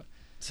out. So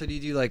So do you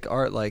do like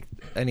art, like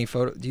any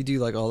photo? Do you do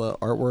like all the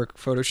artwork,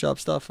 Photoshop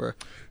stuff, or?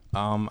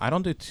 I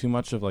don't do too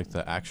much of like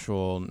the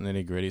actual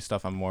nitty gritty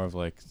stuff. I'm more of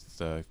like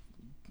the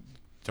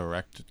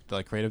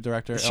creative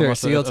director. Sure.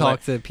 almost, So you'll like,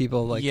 talk to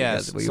people like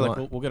yes. what you So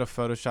want. like we'll get a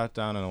photo shot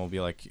done, and we'll be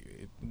like,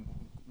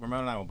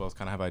 Ramon and I will both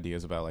kind of have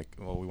ideas about like,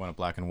 well, we want a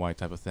black and white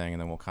type of thing,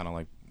 and then we'll kind of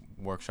like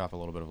workshop a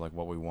little bit of like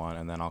what we want,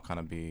 and then I'll kind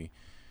of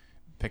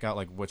pick out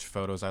like which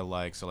photos I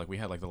like. So like we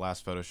had like the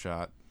last photo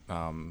shot.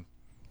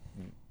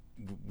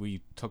 We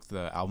took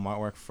the album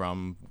artwork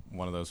from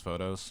one of those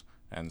photos,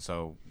 and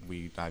so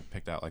I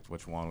picked out like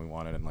which one we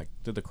wanted, and like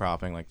did the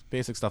cropping, like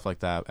basic stuff like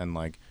that, and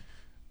like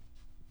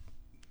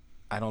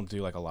I don't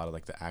do like a lot of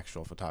like the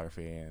actual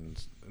photography, and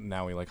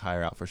now we like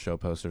hire out for show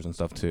posters and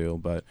stuff too,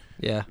 but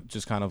Yeah,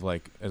 just kind of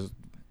like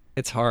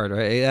it's hard,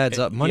 right? It adds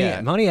up. Money,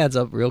 yeah. money adds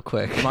up real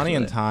quick. money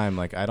and time.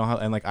 Like I don't have,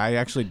 and like I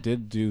actually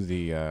did do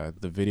the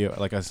video.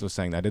 Like I was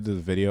saying, I did do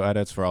the video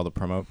edits for all the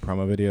promo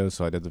videos.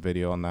 So I did the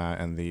video on that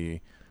and the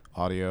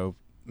audio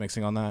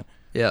mixing on that.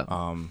 Yeah.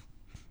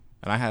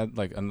 And I had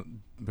like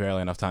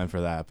barely enough time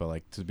for that, but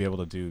like to be able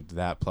to do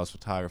that plus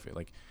photography,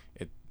 like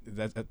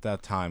at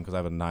that time, because I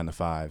have a 9 to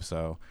 5,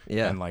 so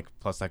Yeah. and like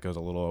plus that goes a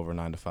little over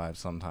 9 to 5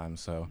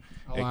 sometimes. So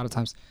A lot of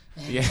times.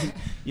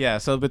 yeah.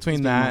 So between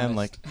Just being that and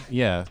honest.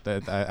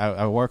 like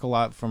I work a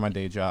lot for my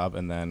day job,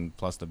 and then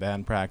plus the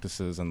band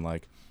practices, and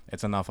like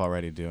it's enough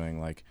already doing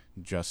like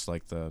just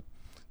like the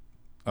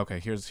okay,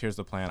 here's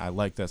the plan. I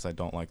like this, I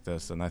don't like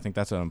this, and I think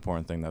that's an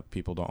important thing that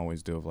people don't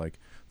always do. Of like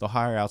they'll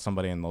hire out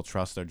somebody and they'll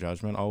trust their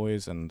judgment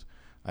always, and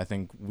I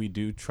think we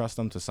do trust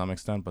them to some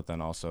extent, but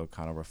then also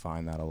kind of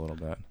refine that a little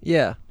bit.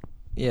 Yeah.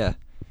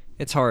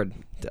 It's hard.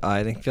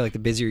 I feel like the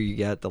busier you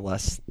get, the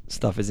less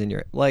stuff is in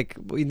your, like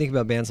when you think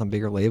about bands on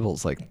bigger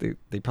labels, like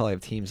they probably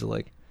have teams of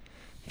like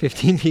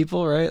 15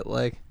 people, right?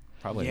 Like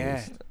Probably. Yeah.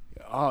 At least.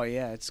 Oh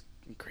yeah, it's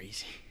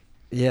crazy.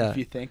 yeah, If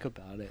you think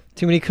about it.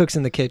 too many cooks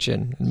in the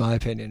kitchen, in my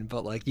opinion.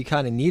 But like you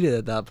kind of need it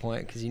at that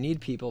point because you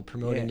need people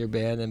promoting Yeah. your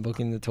band and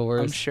booking the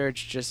tours. I'm sure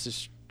it's just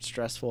as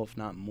stressful, if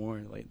not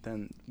more, like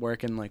than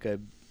working like a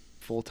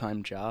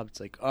full-time job. It's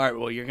like, all right,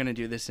 well, you're gonna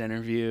do this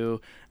interview.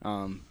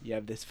 You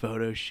have this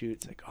photo shoot.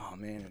 It's like, oh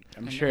man,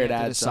 I'm And sure you it have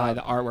to adds decide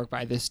up. the artwork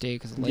by this date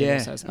because the label Yeah,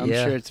 says I'm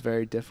Yeah. sure it's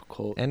very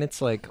difficult. And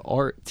it's like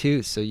art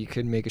too, so you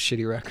could make a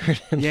shitty record.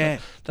 And Yeah,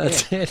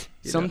 that's it.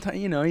 Sometimes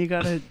you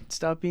gotta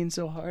stop being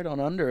so hard on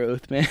Under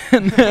Oath, man.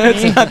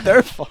 It's not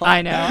their fault.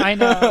 I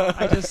know.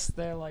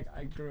 They're like,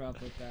 I grew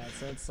up with that,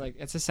 so it's like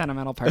it's a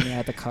sentimental part of me I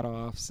had to cut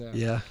off. So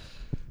Yeah.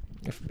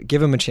 Give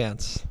them a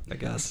chance, I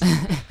guess.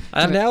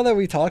 Now that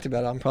we talked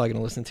about it, I'm probably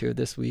gonna listen to it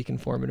this week and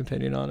form an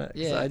opinion on it.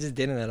 'Cause Yeah. I just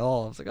didn't at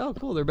all. I was like, oh,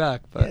 cool, they're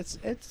back. But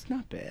It's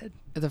not bad.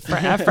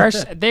 At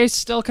first, they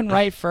still can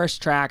write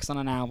first tracks on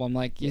an album.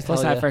 Like you Hell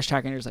listen to yeah. that first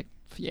track and you're just like,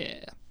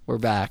 yeah, we're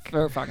back.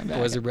 we're fucking back.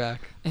 Boys are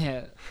back.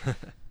 Yeah.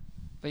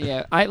 But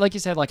yeah, I like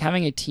you said, like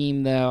having a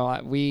team though,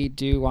 we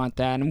do want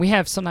that,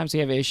 and sometimes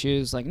we have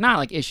issues, like not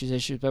like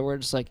issues, but we're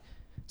just like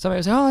somebody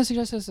was like, oh, I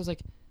suggest this. I was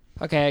like,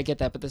 okay, I get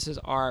that, but this is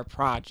our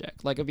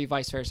project. Like it'd be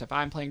vice versa. If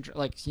I'm playing,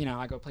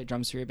 I go play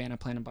drums for your band, I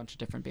play in a bunch of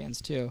different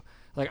bands too.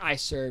 Like I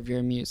serve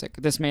your music.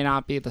 This may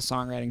not be the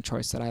songwriting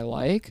choice that I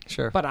like,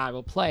 Sure. but I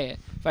will play it.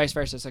 Vice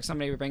versa. It's like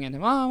somebody would bring in,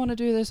 oh, I want to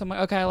do this. I'm like,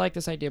 okay, I like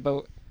this idea,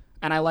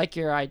 and I like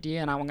your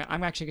idea, and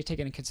I'm actually gonna take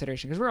it into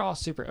consideration because we're all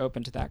super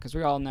open to that because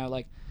we all know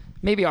like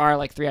maybe our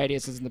like 3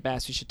 ideas isn't the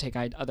best. We should take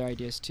other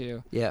ideas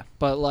too. Yeah.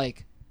 But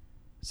like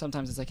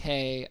sometimes it's like,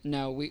 hey,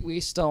 no, we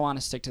still want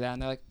to stick to that,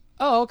 and they're like,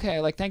 oh, okay,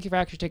 like thank you for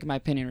actually taking my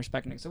opinion,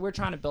 respecting it. So we're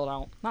trying to build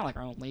out not like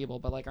our own label,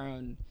 but like our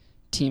own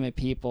team of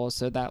people,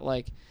 so that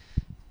like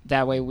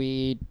that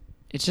way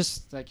it's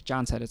just like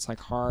John said, it's like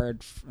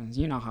hard.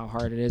 You know how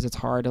hard it is. It's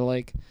hard to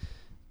like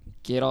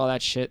get all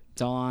that shit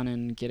done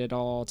and get it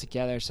all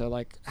together. So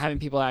like having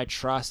people that I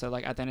trust that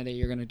like at the end of the day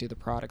you're gonna do the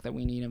product that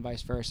we need and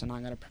vice versa, and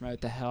I'm gonna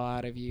promote the hell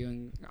out of you,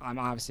 and I'm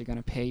obviously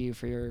gonna pay you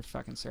for your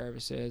fucking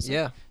services. and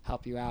Yeah.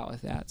 help you out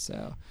with that.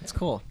 So It's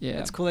cool. Yeah.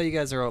 It's cool that you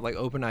guys are like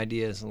open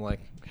ideas and like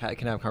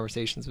can have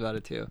conversations about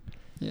it too.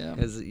 yeah.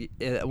 Because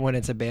when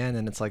it's a band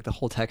and it's like the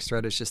whole text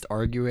thread is just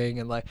arguing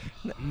and like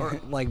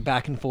or like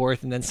back and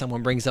forth, and then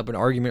someone brings up an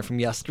argument from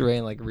yesterday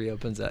and like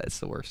reopens that. It's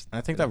the worst. I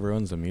think that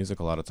ruins the music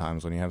a lot of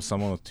times when you have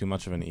someone with too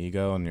much of an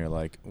ego, and you're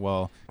like,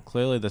 well,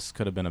 clearly this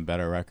could have been a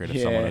better record if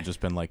someone Yeah. had just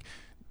been like,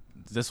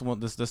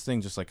 this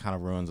thing just like kind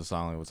of ruins the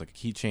song. It was like a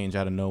key change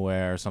out of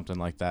nowhere or something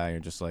like that. You're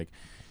just like,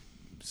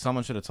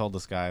 someone should have told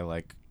this guy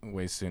like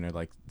way sooner.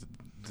 Like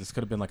this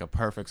could have been like a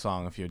perfect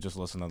song if you had just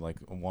listened to like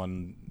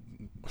one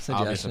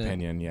obvious Suggestion.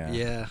 opinion. Yeah.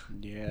 Yeah.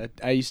 Yeah,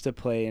 I used to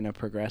play in a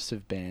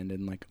progressive band,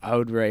 and like I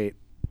would write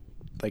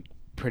like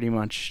pretty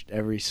much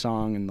every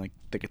song, and like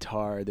the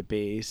guitar, the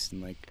bass,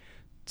 and like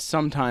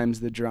sometimes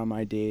the drum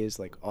ideas,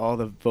 like all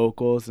the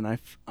vocals, and I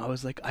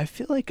was like, I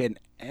feel like an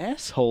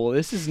asshole.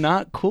 This is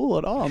not cool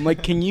at all. I'm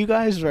like, can you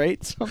guys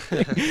write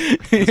something?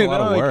 It's a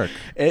lot of work.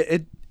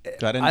 It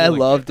I didn't I do, like-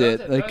 loved Both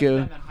it. of Like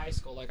them in high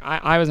school,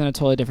 like I was in a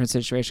totally different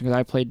situation because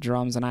I played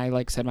drums and I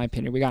like said my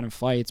opinion. We got in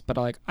fights, but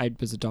like I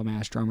was a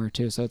dumbass drummer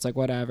too, so it's like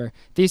whatever.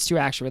 These two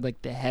actually were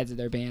like the heads of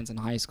their bands in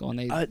high school,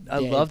 and I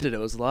loved it. It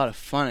was a lot of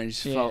fun. I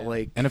just felt Yeah.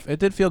 like And if it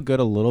did feel good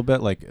a little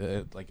bit, like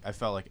I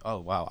felt like, oh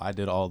wow, I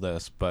did all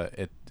this, but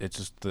it's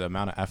just the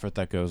amount of effort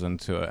that goes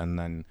into it, and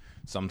then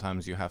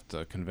sometimes you have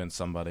to convince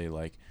somebody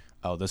like,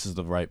 oh, this is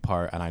the right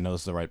part, and I know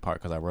this is the right part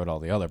because I wrote all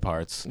the other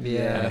parts.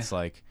 Yeah. And it's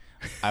like,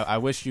 I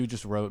wish you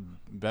just wrote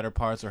better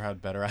parts or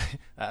had better.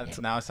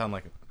 Now I sound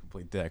like a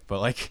complete dick, but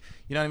like,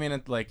 you know what I mean?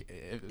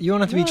 You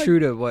don't have to be No, true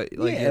to what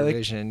like yeah, your like,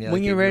 vision. Yeah,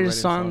 when like, you if write you're a writing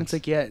song, songs.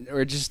 it's like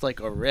or just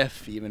like a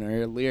riff even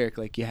or a lyric.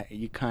 Like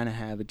you kind of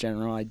have a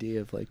general idea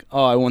of like,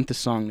 oh, I want the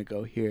song to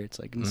go here. It's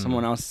like and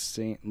someone else is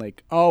saying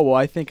like, oh, well,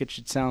 I think it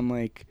should sound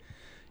like,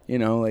 you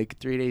know, like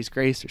 3 Days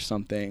Grace or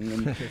something.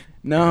 And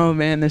no,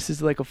 man, this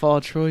is like a Fall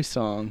Troy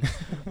song,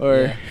 or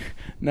Yeah.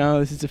 no,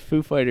 this is a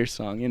Foo Fighters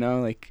song. You know,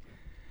 like.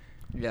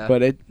 Yeah.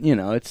 But it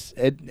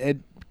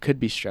could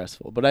be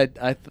stressful. But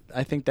I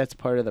think that's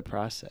part of the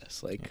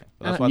process. Like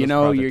That's why you this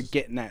know project you're is-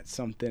 getting at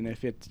something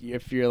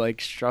if you're like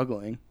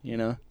struggling. You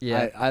know.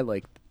 Yeah. I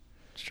like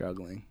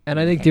struggling. And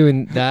I think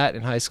doing that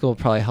in high school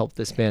probably helped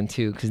this band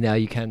too, because now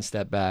you can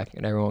step back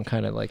and everyone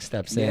kind of like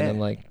steps in Yeah. and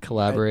like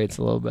collaborates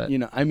a little bit. You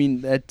know, I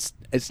mean it's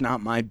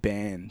not my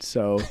band,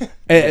 so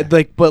Yeah.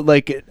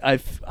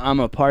 I'm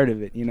a part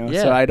of it. You know,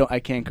 Yeah. so I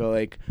can't go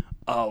like,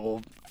 oh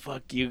well,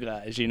 fuck you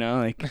guys. You know,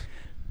 like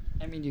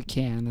I mean, you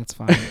can. That's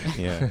fine.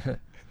 Yeah.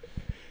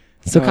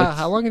 So No, Kyle, it's-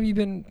 how long have you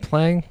been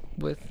playing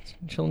with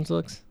Children's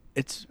Books?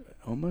 it's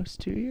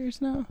almost 2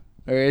 years now,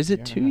 or is it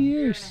Year and a 2 half.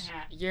 years?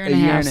 Year and a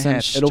half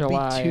since It'll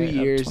July be 2 of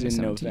years in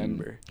 2017.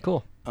 November.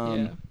 Cool.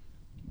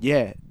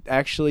 Yeah,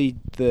 actually,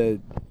 the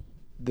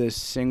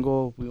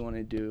single we want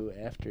to do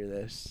after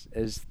this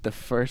is the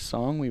first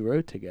song we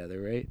wrote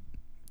together, right?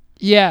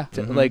 Yeah.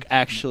 Mhm. Like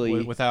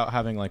actually, without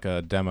having like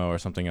a demo or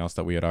something else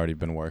that we had already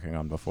been working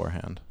on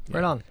beforehand.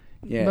 Right on.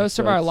 yeah. Most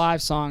so of our it's-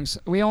 live songs,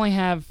 we only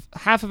have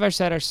half of our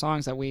set are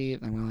songs that we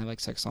only have like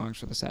 6 songs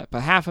for the set,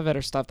 but half of it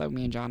are stuff that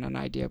me and John had an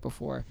idea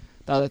before.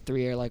 The other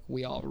 3 are like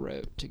we all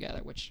wrote together,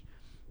 which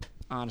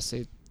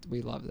honestly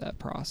we love that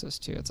process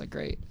too. It's like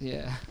great.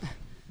 Yeah.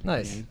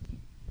 Nice.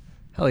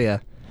 Hell yeah.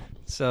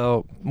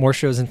 So more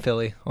shows in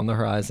Philly on the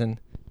horizon.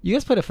 You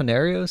guys played at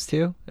Fenarios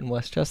too in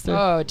Westchester.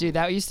 Oh, dude,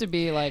 that used to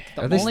be like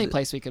the Are they only st-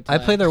 place we could play. I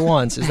played there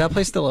once. Is that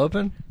place still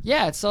open?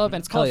 Yeah, it's still open.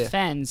 It's Hell called yeah.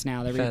 Fens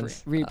now. They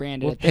Fens.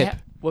 rebranded Well, it. They Pip.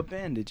 What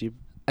band did you?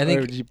 I or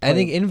think did you I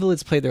think play?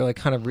 Invalids played there like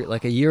kind of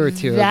like a year or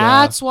two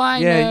That's ago. why I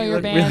Yeah, know you your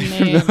look band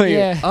really name. familiar.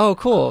 Yeah. Oh,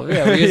 cool.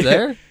 Yeah, were you guys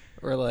there?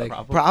 Or like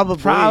Probably.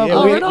 Probably. Yeah,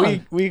 Oh, we, right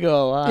on. we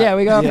go a lot. Yeah,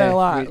 we go up there a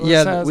lot.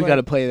 Yeah, So I was we like- got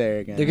to play there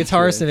again. the so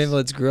guitarist in it's-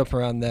 Invalids grew up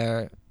around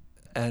there,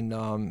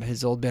 and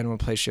his old band would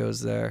play shows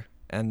there.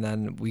 And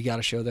then we got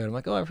a show there. And I'm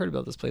like, oh, I've heard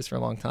about this place for a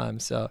long time.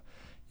 So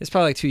it's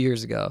probably like 2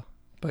 years ago.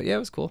 But yeah, it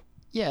was cool.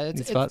 Yeah, Neat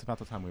it's spot. It's about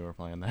the time we were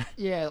playing there.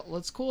 yeah.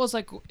 What's cool is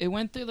like it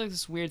went through like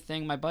this weird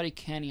thing. My buddy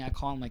Kenny, I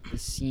call him like the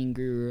scene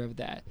guru of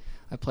that.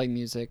 I play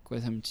music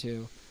with him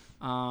too.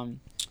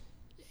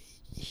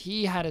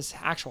 He had his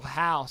actual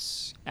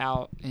house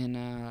out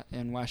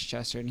in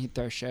Westchester, and he'd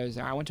throw shows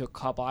there. I went to a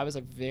couple. I was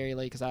like very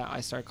late because I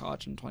started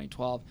college in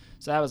 2012,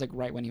 so that was like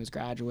right when he was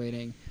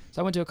graduating.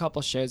 So I went to a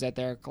couple shows out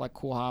there, like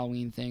cool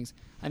Halloween things,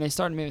 and they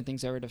started moving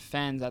things over to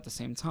Fens at the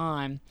same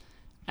time.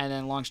 And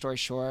then, long story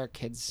short,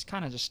 kids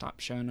kind of just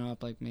stopped showing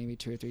up, like maybe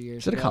 2 or 3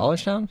 years Is it a ago.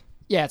 college town?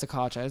 Yeah, it's a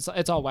college.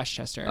 It's all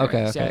Westchester. Okay,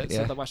 area. So, okay, yeah.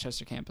 So the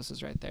Westchester campus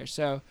is right there.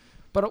 So,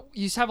 but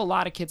you just have a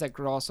lot of kids that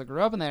also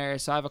grew up in that area.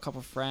 So I have a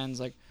couple friends.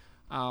 Like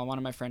one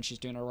of my friends, she's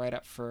doing a write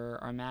up for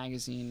our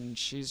magazine, and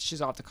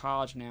she's off to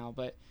college now.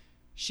 But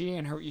she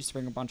and her used to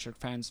bring a bunch of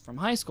friends from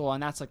high school,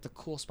 and that's like the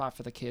cool spot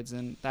for the kids.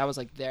 And that was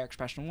like their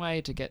expression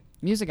way to get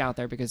music out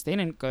there because they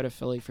didn't go to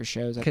Philly for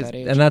shows at that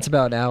age. And that's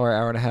about an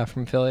hour and a half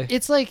from Philly.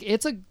 It's like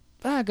it's a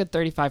good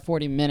 35,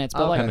 40 minutes,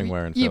 but Okay. like Depending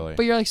where in you, Philly.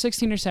 but you're like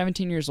 16 or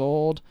 17 years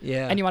old.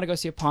 Yeah. And you want to go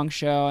see a punk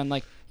show, and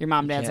like your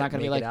mom and dad's not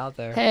gonna be like, out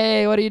there.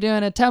 "Hey, what are you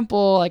doing at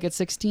Temple? Like at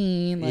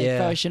 16, like Yeah.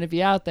 probably shouldn't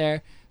be out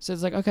there." So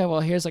it's like, okay, well,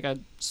 here's like a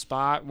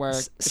spot where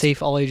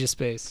Safe all ages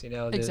space, you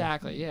know.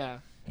 exactly, yeah.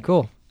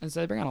 Cool. And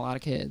so they bring on a lot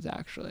of kids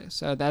actually.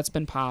 So that's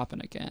been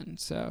popping again.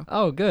 So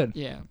Oh, good.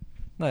 yeah.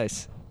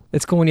 Nice.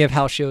 It's cool when you have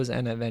house shows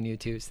and a venue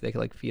too, so they can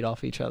like feed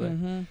off each other.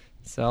 Mm-hmm.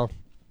 So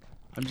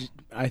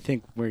I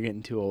think we're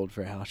getting too old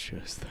for house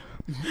shows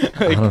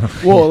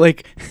though.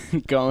 like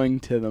going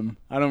to them.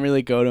 I don't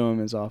really go to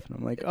them as often.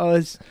 I'm like, oh,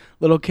 this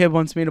little kid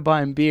wants me to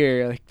buy him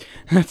beer. Like,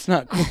 that's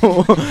not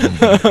cool.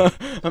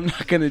 I'm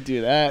not gonna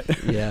do that.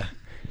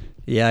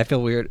 yeah, I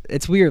feel weird.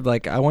 It's weird.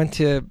 Like I was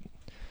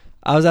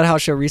at a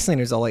house show recently, and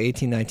there's all like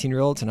 18,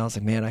 19-year-olds, and I was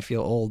like, man, I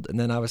feel old. And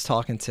then I was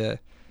talking to,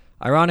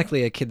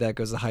 ironically, a kid that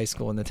goes to high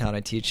school in the town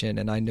I teach in,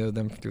 and I know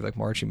them through like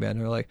marching band.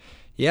 And they're like,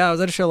 yeah, I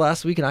was at a show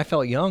last week, and I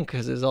felt young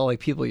because it was all like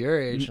people your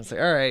age. I was like,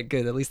 all right,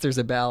 good. At least there's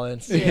a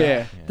balance.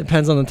 Yeah.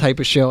 Depends on the type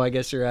of show I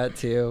guess you're at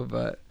too,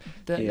 but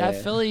That Yeah.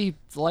 the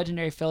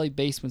legendary Philly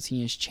basement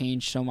scene has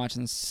changed so much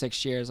in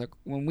 6 years. Like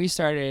when we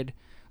started,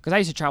 because I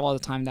used to travel all the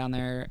time down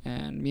there,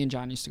 and me and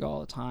John used to go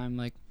all the time,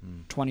 like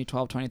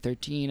 2012,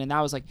 2013, and that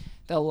was like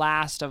the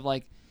last of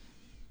like,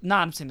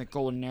 not I'm saying the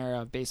golden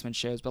era of basement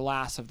shows, but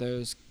last of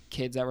those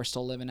kids that were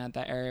still living at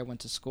that area, went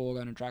to school,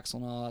 going to Drexel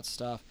and all that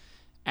stuff.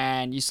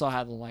 And you still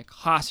had the like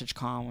Hostage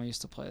Con we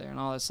used to play there and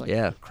all this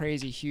like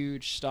crazy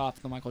huge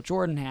stuff, the Michael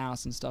Jordan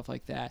house and stuff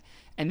like that.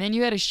 And then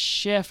you had a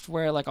shift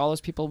where like all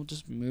those people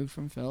just moved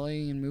from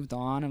Philly and moved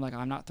on, and like,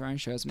 I'm not throwing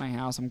shows at my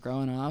house, I'm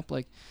growing up.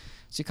 Like,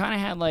 so you kind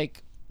of had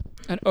like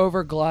an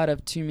overglut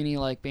of too many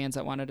like bands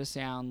that wanted to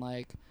sound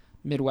like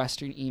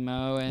Midwestern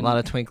emo and A lot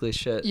of twinkly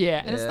shit.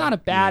 yeah, and it's not a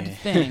bad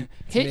thing.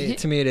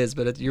 To me it is,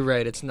 but you're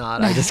right, it's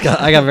not.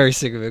 I got very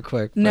sick of it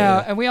quick.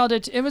 No, and we all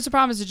did. It was the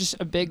problem is it's just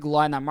a big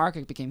glut, and that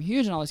market became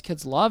huge, and all these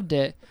kids loved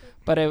it.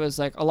 But it was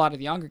like a lot of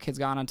the younger kids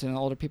got onto it, and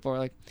the older people were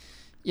like,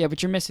 yeah,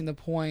 but you're missing the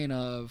point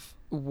of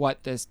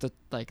what the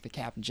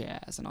Captain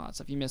Jazz and all that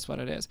stuff. You miss what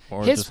it is.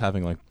 Or just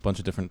having like a bunch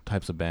of different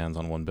types of bands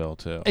on one bill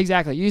too.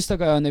 Exactly. You used to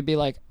go and they'd be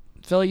like,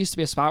 Philly used to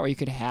be a spot where you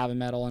could have a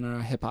metal and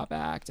a hip hop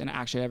act, and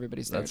actually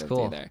everybody's there to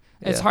be there.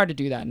 It's hard to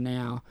do that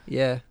now.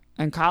 Yeah.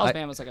 And Kyle's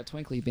band was like a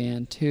twinkly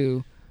band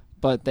too,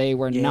 but they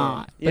were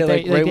not. But Yeah,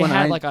 they, like right they when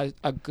had I- like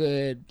a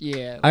good I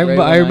Right when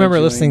I remember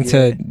joined, listening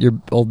to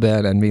your old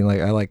band and being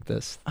like, I like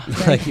this.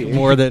 like you.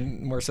 more so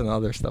than the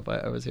other stuff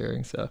I was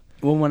hearing. So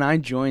Well, when I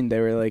joined, they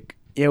were like,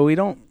 yeah, we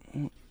don't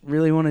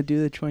really want to do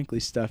the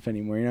twinkly stuff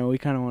anymore. You know, we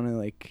kind of want to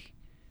like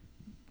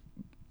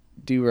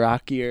do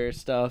rockier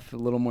stuff, a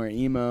little more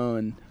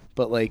emo,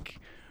 but like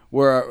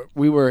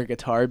we were a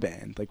guitar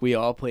band. Like, we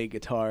all played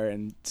guitar,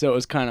 and so it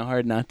was kind of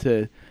hard not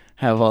to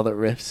have all the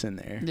riffs in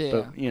there. Yeah.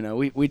 But, you know,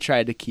 we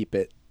tried to keep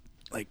it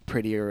like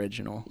pretty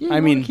original. yeah, I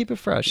you mean, wanna keep it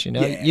fresh, you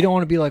know. yeah. You don't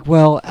want to be like,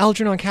 well,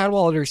 Algernon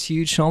Cadwallader is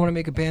huge, so I'm gonna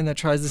make a band that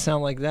tries to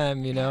sound like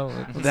them, you know.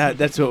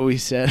 that's what we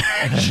said.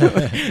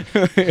 Actually,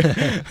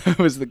 that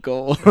was the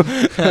goal.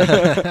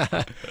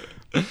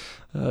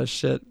 Oh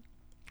shit.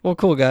 Well,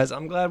 cool guys.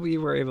 I'm glad we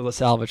were able to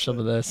salvage some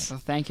of this. So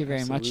thank you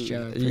very much,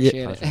 Joe. Absolutely.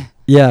 Appreciate it.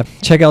 Yeah,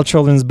 check out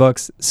Children's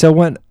Books. So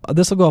when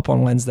this will go up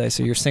on Wednesday,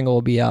 so your single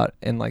will be out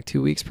in like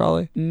 2 weeks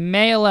probably.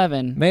 May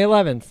 11. May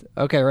 11th.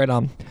 Okay, right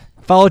on.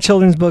 Follow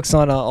Children's Books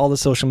on all the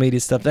social media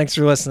stuff. Thanks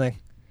for listening.